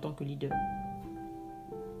aujourd'hui, en tant que leader?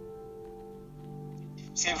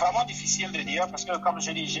 C'est vraiment difficile de dire parce que, comme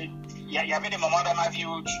je dis, il y avait des moments dans ma vie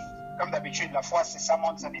où, comme d'habitude, la foi, ça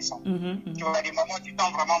monte, ça descend. Tu vois, il y a des moments où tu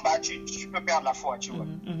tombes vraiment bas, tu peux perdre la foi, tu vois.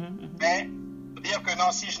 Mais, dire que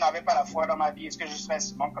non, si je n'avais pas la foi dans ma vie, est-ce que je serais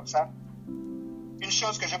seulement comme ça? Une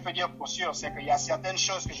chose que je peux dire pour sûr, c'est qu'il y a certaines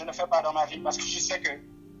choses que je ne fais pas dans ma vie parce que je sais que,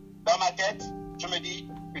 dans ma tête, je me dis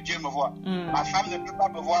que Dieu me voit. Ma femme ne peut pas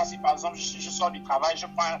me voir si, par exemple, je sors du travail, je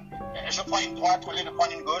prends une droite au lieu de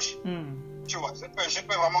prendre une gauche. Tu vois, je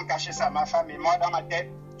peux vraiment cacher ça. Ma femme et moi, dans ma tête,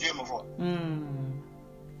 Dieu me voit.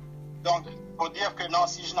 Donc, pour dire que non,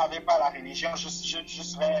 si je n'avais pas la religion, je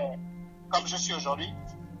serais comme je suis aujourd'hui.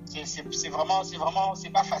 C'est vraiment, c'est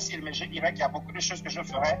pas facile, mais je dirais qu'il y a beaucoup de choses que je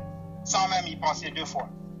ferais sans même y penser 2 fois.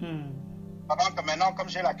 Pendant que maintenant, comme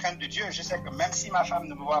j'ai la crainte de Dieu, je sais que même si ma femme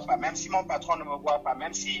ne me voit pas, même si mon patron ne me voit pas,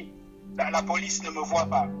 même si la police ne me voit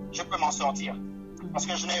pas, je peux m'en sortir. Parce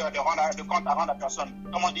que je n'ai de compte à rendre à personne.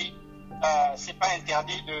 Comme on dit, c'est pas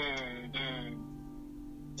interdit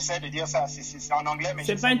j'essaie de dire ça, c'est en anglais. Mais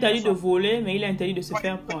c'est pas interdit de voler, mais il est interdit de se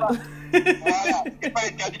faire prendre. Voilà, c'est pas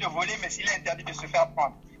interdit de voler, mais il est interdit de se faire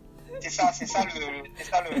prendre. C'est ça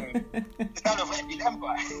le vrai dilemme,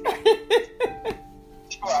 quoi.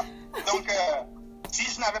 Tu vois? Donc, si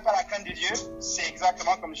je n'avais pas la crainte de Dieu, c'est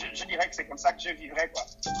exactement comme je dirais que c'est comme ça que je vivrais, quoi.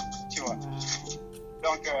 Tu vois?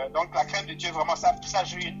 Donc la crainte de Dieu, vraiment, ça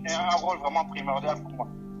joue un rôle vraiment primordial pour moi.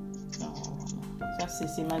 Ça,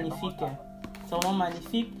 c'est magnifique. C'est vraiment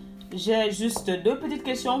magnifique. J'ai juste 2 petites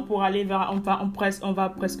questions pour aller vers... On va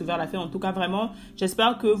presque vers la fin. En tout cas, vraiment,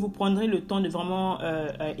 j'espère que vous prendrez le temps de vraiment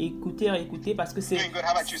écouter parce que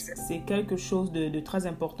c'est quelque chose de très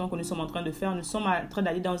important que nous sommes en train de faire. Nous sommes en train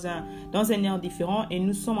d'aller dans un air différent et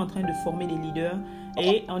nous sommes en train de former des leaders.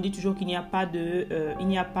 Et on dit toujours qu'il n'y a pas de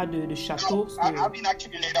château.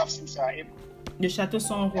 Les châteaux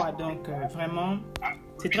sont rois. Donc, vraiment,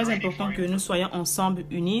 c'est très important que nous soyons ensemble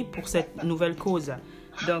unis pour cette nouvelle cause.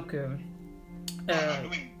 Donc,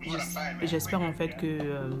 j'espère en fait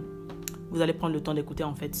que vous allez prendre le temps d'écouter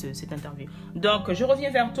en fait cette interview. Donc, je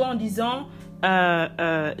reviens vers toi en disant,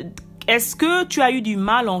 est-ce que tu as eu du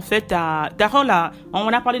mal en fait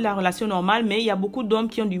on a parlé de la relation normale, mais il y a beaucoup d'hommes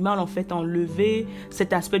qui ont du mal en fait à enlever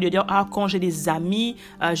cet aspect de dire, quand j'ai des amis,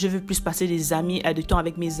 je veux plus passer du temps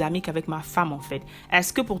avec mes amis qu'avec ma femme en fait.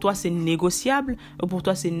 Est-ce que pour toi c'est négociable ou pour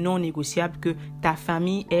toi c'est non négociable que ta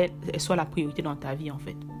famille soit la priorité dans ta vie en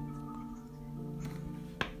fait?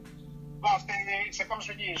 Bon, c'est comme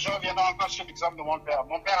je dis, je reviendrai encore sur l'exemple de mon père.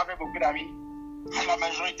 Mon père avait beaucoup d'amis. La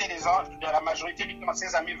majorité du temps,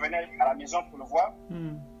 ses amis venaient à la maison pour le voir,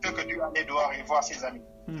 plutôt que de aller dehors et voir ses amis.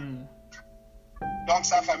 Donc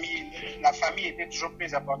la famille était toujours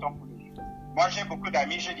plus importante pour lui. Moi, j'ai beaucoup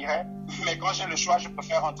d'amis, je dirais, mais quand j'ai le choix, je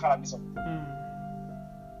préfère rentrer à la maison.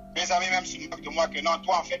 Mes amis même se moquent de moi que non,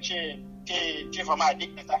 toi, en fait, tu es vraiment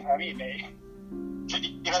addict de ta famille, mais je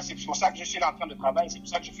dirais, c'est pour ça que je suis là en train de travailler, c'est pour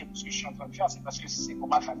ça que je fais tout ce que je suis en train de faire, c'est parce que c'est pour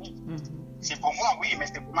ma famille. C'est pour moi, oui, mais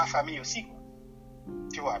c'est pour ma famille aussi, quoi.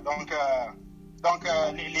 Tu vois, donc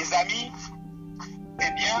les amis,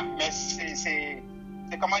 c'est bien, mais c'est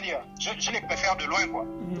comment dire, je les préfère de loin, quoi.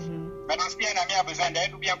 Maintenant, si un ami a besoin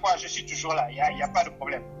d'aide ou bien quoi, je suis toujours là, il n'y a pas de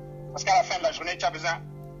problème. Parce qu'à la fin de la journée, tu as besoin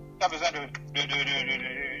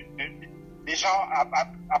des gens, à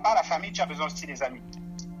part la famille, tu as besoin aussi des amis.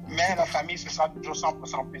 Mais la famille, ce sera toujours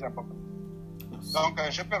 100% plus important. Donc,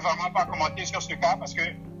 je ne peux vraiment pas commenter sur ce cas parce que,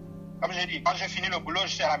 comme j'ai dit, quand j'ai fini le boulot,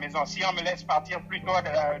 je suis à la maison. Si on me laisse partir plus tôt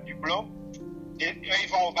du boulot, et eux, ils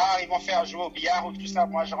vont au bar, ils vont faire jouer au billard ou tout ça,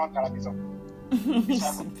 moi, je rentre à la maison.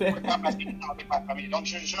 Super. Donc,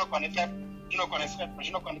 je ne connaîtrais,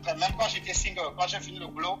 même quand j'étais single, quand j'ai fini le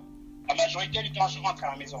boulot, la majorité du temps, je rentre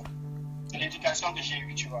à la maison. C'est l'éducation que j'ai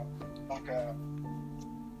eue, tu vois. Donc,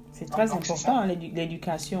 c'est très important,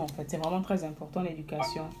 l'éducation, en fait. C'est vraiment très important,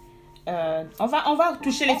 l'éducation. On va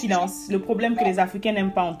toucher les finances. Le problème que les Africains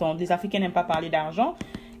n'aiment pas entendre. Les Africains n'aiment pas parler d'argent.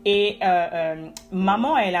 Et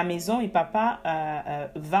maman est à la maison et papa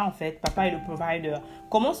va, en fait. Papa est le provider.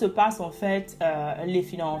 Comment se passent, en fait, les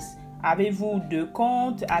finances? Avez-vous 2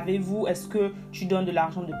 comptes? Est-ce que tu donnes de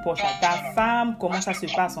l'argent de poche à ta femme? Comment ça se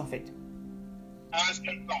passe, en fait? Un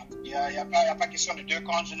seul compte. Il n'y a pas question de 2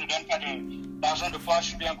 comptes. Je ne donne pas d'argent de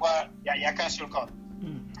poche ou bien quoi. Il n'y a qu'un seul compte.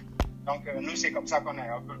 Donc, nous, c'est comme ça qu'on est.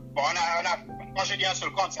 Bon, quand je dis un seul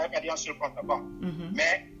compte, ça ne veut pas dire un seul compte d'abord.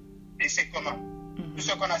 Mais c'est commun. Tout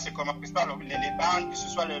ce qu'on a, c'est commun. Que ce soit l'épargne, que ce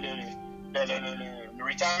soit le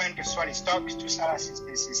retirement, que ce soit les stocks, tout ça,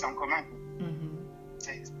 c'est en commun.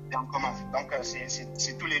 C'est en commun. Donc,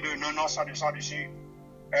 c'est tous les deux. Non, sans dessus.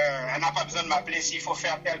 Elle n'a pas besoin de m'appeler s'il faut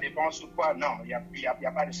faire telle dépense ou quoi. Non, il n'y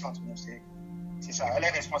a pas de sens. C'est ça. Elle est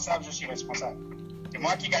responsable, je suis responsable. C'est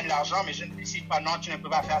moi qui gagne l'argent, mais je ne décide pas, non, tu ne peux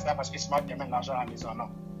pas faire ça parce que c'est moi qui amène l'argent à la maison. Non.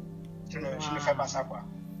 Je ne fais pas ça, quoi.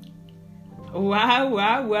 Waouh.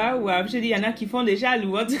 Je dis, il y en a qui font des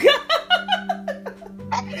jaloux, en tout cas.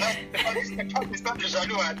 Ah, non, c'est pas question de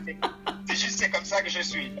jaloux. C'est juste, c'est comme ça que je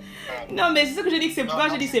suis. Non, mais c'est ce que je dis, c'est pourquoi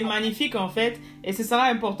je dis c'est magnifique, en fait. Et ce sera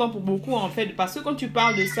important pour beaucoup, en fait. Parce que quand tu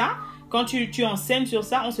parles de ça, quand tu enseignes sur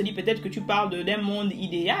ça, on se dit peut-être que tu parles d'un monde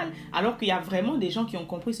idéal, alors qu'il y a vraiment des gens qui ont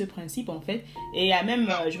compris ce principe, en fait. Et il y a même,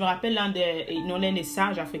 je me rappelle, l'un des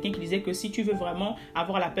sages africains qui disait que si tu veux vraiment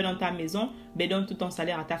avoir la paix dans ta maison, ben donne tout ton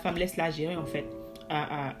salaire à ta femme, laisse-la gérer, en fait.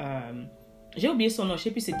 J'ai oublié son nom, je ne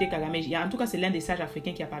sais plus si c'était Kagame. En tout cas, c'est l'un des sages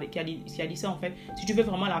africains qui a dit ça, en fait. Si tu veux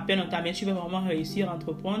vraiment la paix dans ta maison, si tu veux vraiment réussir à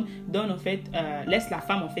entreprendre, donne, en fait, laisse la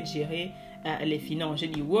femme, en fait, gérer les finances. J'ai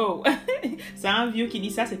dit, wow. C'est un vieux qui dit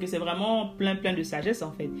ça, c'est que c'est vraiment plein de sagesse,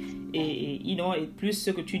 en fait. Et plus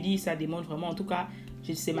ce que tu dis, ça démontre vraiment, en tout cas,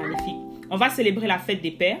 c'est magnifique. On va célébrer la fête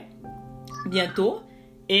des pères bientôt.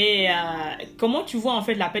 Et comment tu vois en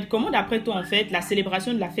fait la fête, comment d'après toi en fait la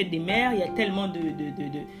célébration de la fête des mères, il y a tellement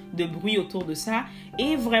de bruit autour de ça.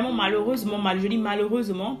 Et vraiment malheureusement,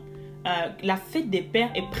 la fête des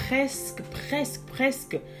pères est presque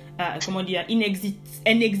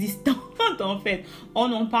inexistante en fait. On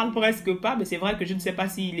n'en parle presque pas, mais c'est vrai que je ne sais pas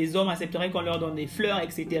si les hommes accepteraient qu'on leur donne des fleurs,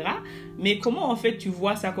 etc. Mais comment en fait tu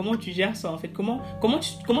vois ça, comment tu gères ça en fait, comment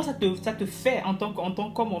ça te fait en tant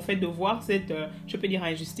qu'homme en fait de voir cette, je peux dire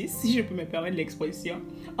injustice, si je peux me permettre l'expression,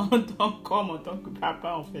 en tant qu'homme, en tant que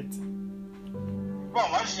papa en fait. Bon,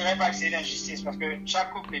 moi je dirais pas que c'est une injustice parce que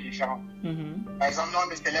chaque couple est différent. Par exemple, nous on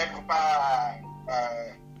ne célèbre pas,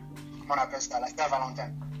 comment on appelle ça, la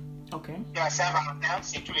Saint-Valentin. Ok. La Saint-Valentin,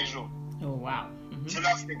 c'est tous les jours. Oh, wow. Je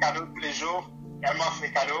leur offre des cadeaux tous les jours, elle m'offre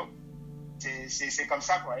des cadeaux. C'est comme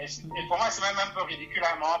ça, quoi. Et pour moi, c'est même un peu ridicule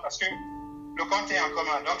à un moment parce que le compte est en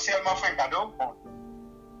commun. Donc, si elle m'offre un cadeau, bon,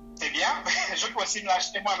 c'est bien, je peux aussi me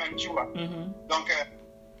l'acheter moi-même, tu vois. Donc,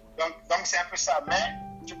 c'est un peu ça. Mais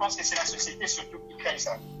je pense que c'est la société surtout qui crée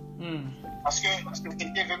ça. Parce que la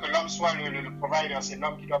société veut que l'homme soit le provider, c'est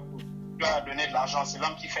l'homme qui doit donner de l'argent, c'est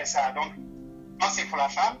l'homme qui fait ça. Donc, quand c'est pour la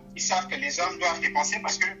femme, ils savent que les hommes doivent dépenser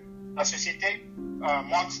parce que la société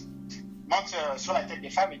monte sur la tête des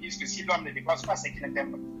femmes et disent que si l'homme ne dépense pas, c'est qu'il ne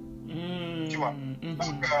t'aime pas. Tu vois.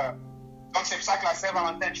 Donc c'est pour ça que la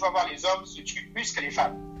Saint-Valentin, tu vas voir, les hommes se tuent plus que les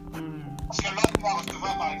femmes. Parce que l'homme va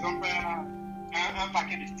recevoir par exemple un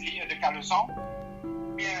paquet de caleçons,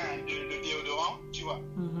 bien de déodorant, tu vois.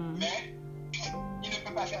 Mais il ne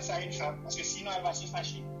peut pas faire ça à une femme parce que sinon elle va se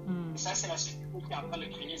fâcher. Et ça, c'est la société qui est en train de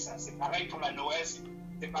créer ça. C'est pareil pour la Noël,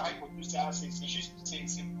 c'est pareil pour tout ça. C'est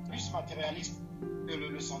plus matérialiste que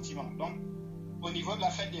le sentiment. Donc, au niveau de la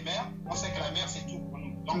fête des mères, on sait que la mère, c'est tout pour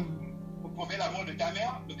nous. Donc, pour prouver l'amour de ta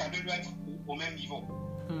mère, le cadeau doit être au même niveau.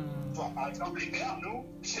 Bon, par exemple, les pères,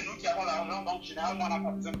 c'est nous qui avons l'argent, donc généralement, on n'a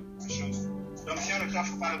pas besoin de beaucoup de choses. Donc, si on ne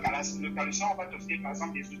t'offre pas le caleçon, on va t'offrir par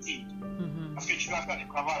exemple des outils. Parce que tu vas faire des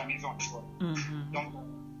travaux à la maison, tu vois. Donc,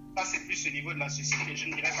 ça, c'est plus au niveau de la société. Je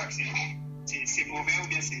ne dirais pas que c'est mauvais ou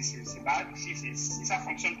bien c'est bad. Si ça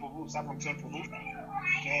fonctionne pour vous, ça fonctionne pour vous.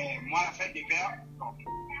 Mais moi, la fête des pères,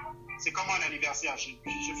 c'est comme mon anniversaire. Je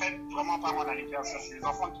fête vraiment pas mon anniversaire. C'est les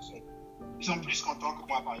enfants qui fêtent. Ils sont plus contents que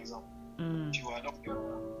moi, par exemple. Tu vois, donc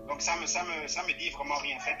ça me dit vraiment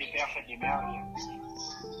rien. Fête des pères, fête des mères, rien.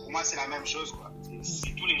 Pour moi, c'est la même chose, quoi.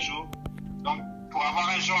 C'est tous les jours. Donc, pour avoir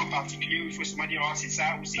un jour en particulier, il faut seulement dire, oh, c'est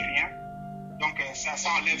ça ou c'est rien. Donc, ça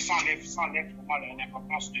enlève pour moi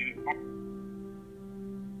l'importance de...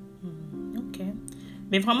 Ok.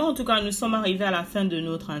 Mais vraiment, en tout cas, nous sommes arrivés à la fin de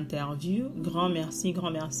notre interview. Grand merci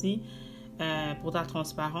pour ta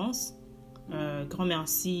transparence. Grand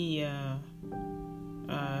merci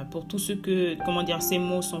pour tout ce que, ces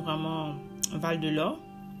mots sont vraiment valent de l'or.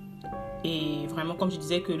 Et vraiment, comme je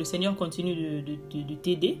disais, que le Seigneur continue de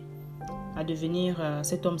t'aider à devenir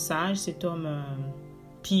cet homme sage, cet homme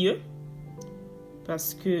pieux.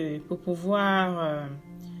 Parce que pour pouvoir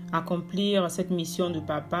accomplir cette mission de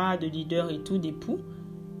papa, de leader et tout, d'époux,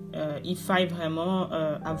 il faille vraiment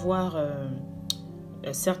avoir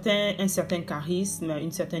un certain charisme,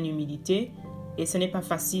 une certaine humilité. Et ce n'est pas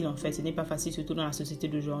facile en fait, ce n'est pas facile surtout dans la société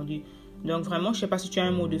d'aujourd'hui. Donc vraiment, je ne sais pas si tu as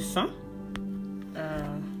un mot de fin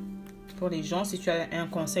pour les gens. Si tu as un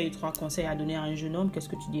conseil ou 3 conseils à donner à un jeune homme, qu'est-ce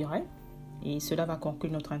que tu dirais? Et cela va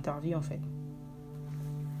conclure notre interview en fait.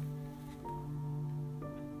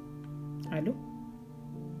 Allô?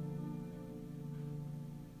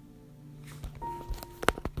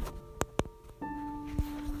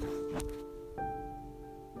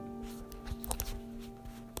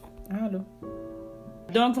 Allô?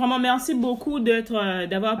 Donc vraiment merci beaucoup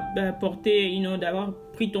d'avoir porté, d'avoir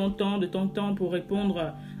pris ton temps pour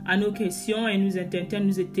répondre à nos questions et nous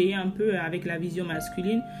étayer un peu avec la vision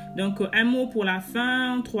masculine. Donc un mot pour la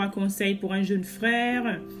fin, 3 conseils pour un jeune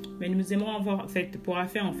frère. Mais nous aimerons avoir pour la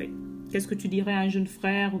fin en fait. Qu'est-ce que tu dirais à un jeune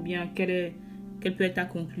frère ou bien quelle peut être ta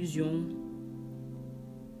conclusion?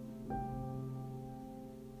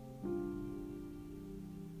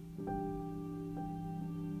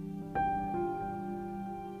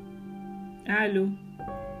 Allô?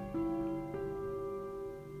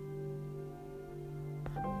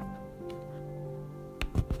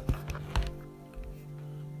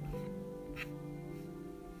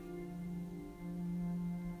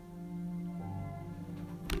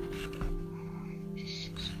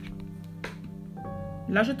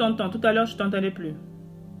 Là, je t'entends. Tout à l'heure, je t'entendais plus.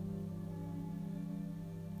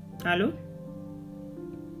 Allô?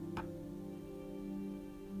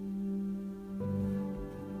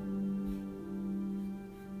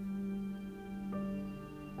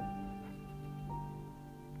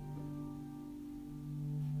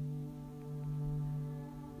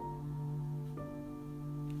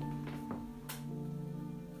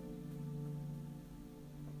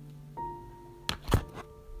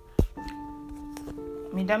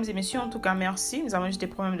 Mesdames et messieurs, en tout cas, merci. Nous avons juste des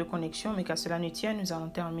problèmes de connexion, mais qu'à cela ne tienne, nous allons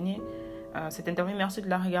terminer cette interview. Merci de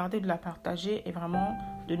la regarder, de la partager et vraiment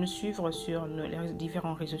de nous suivre sur les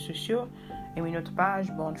différents réseaux sociaux et notre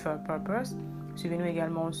page Born for a Purpose. Suivez-nous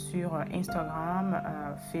également sur Instagram,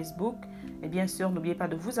 Facebook. Et bien sûr, n'oubliez pas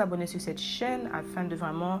de vous abonner sur cette chaîne afin de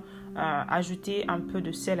vraiment ajouter un peu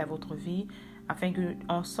de sel à votre vie, afin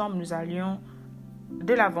qu'ensemble, nous allions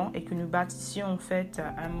de l'avant et que nous bâtissions en fait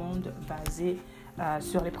un monde basé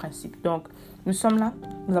sur les principes. Donc, nous sommes là.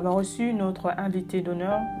 Nous avons reçu notre invité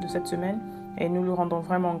d'honneur de cette semaine et nous lui rendons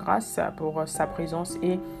vraiment grâce pour sa présence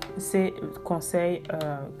et ses conseils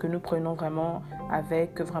que nous prenons vraiment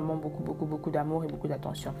avec vraiment beaucoup d'amour et beaucoup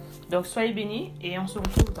d'attention. Donc, soyez bénis et on se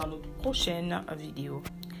retrouve dans notre prochaine vidéo.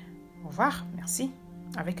 Au revoir. Merci.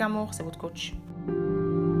 Avec amour, c'est votre coach.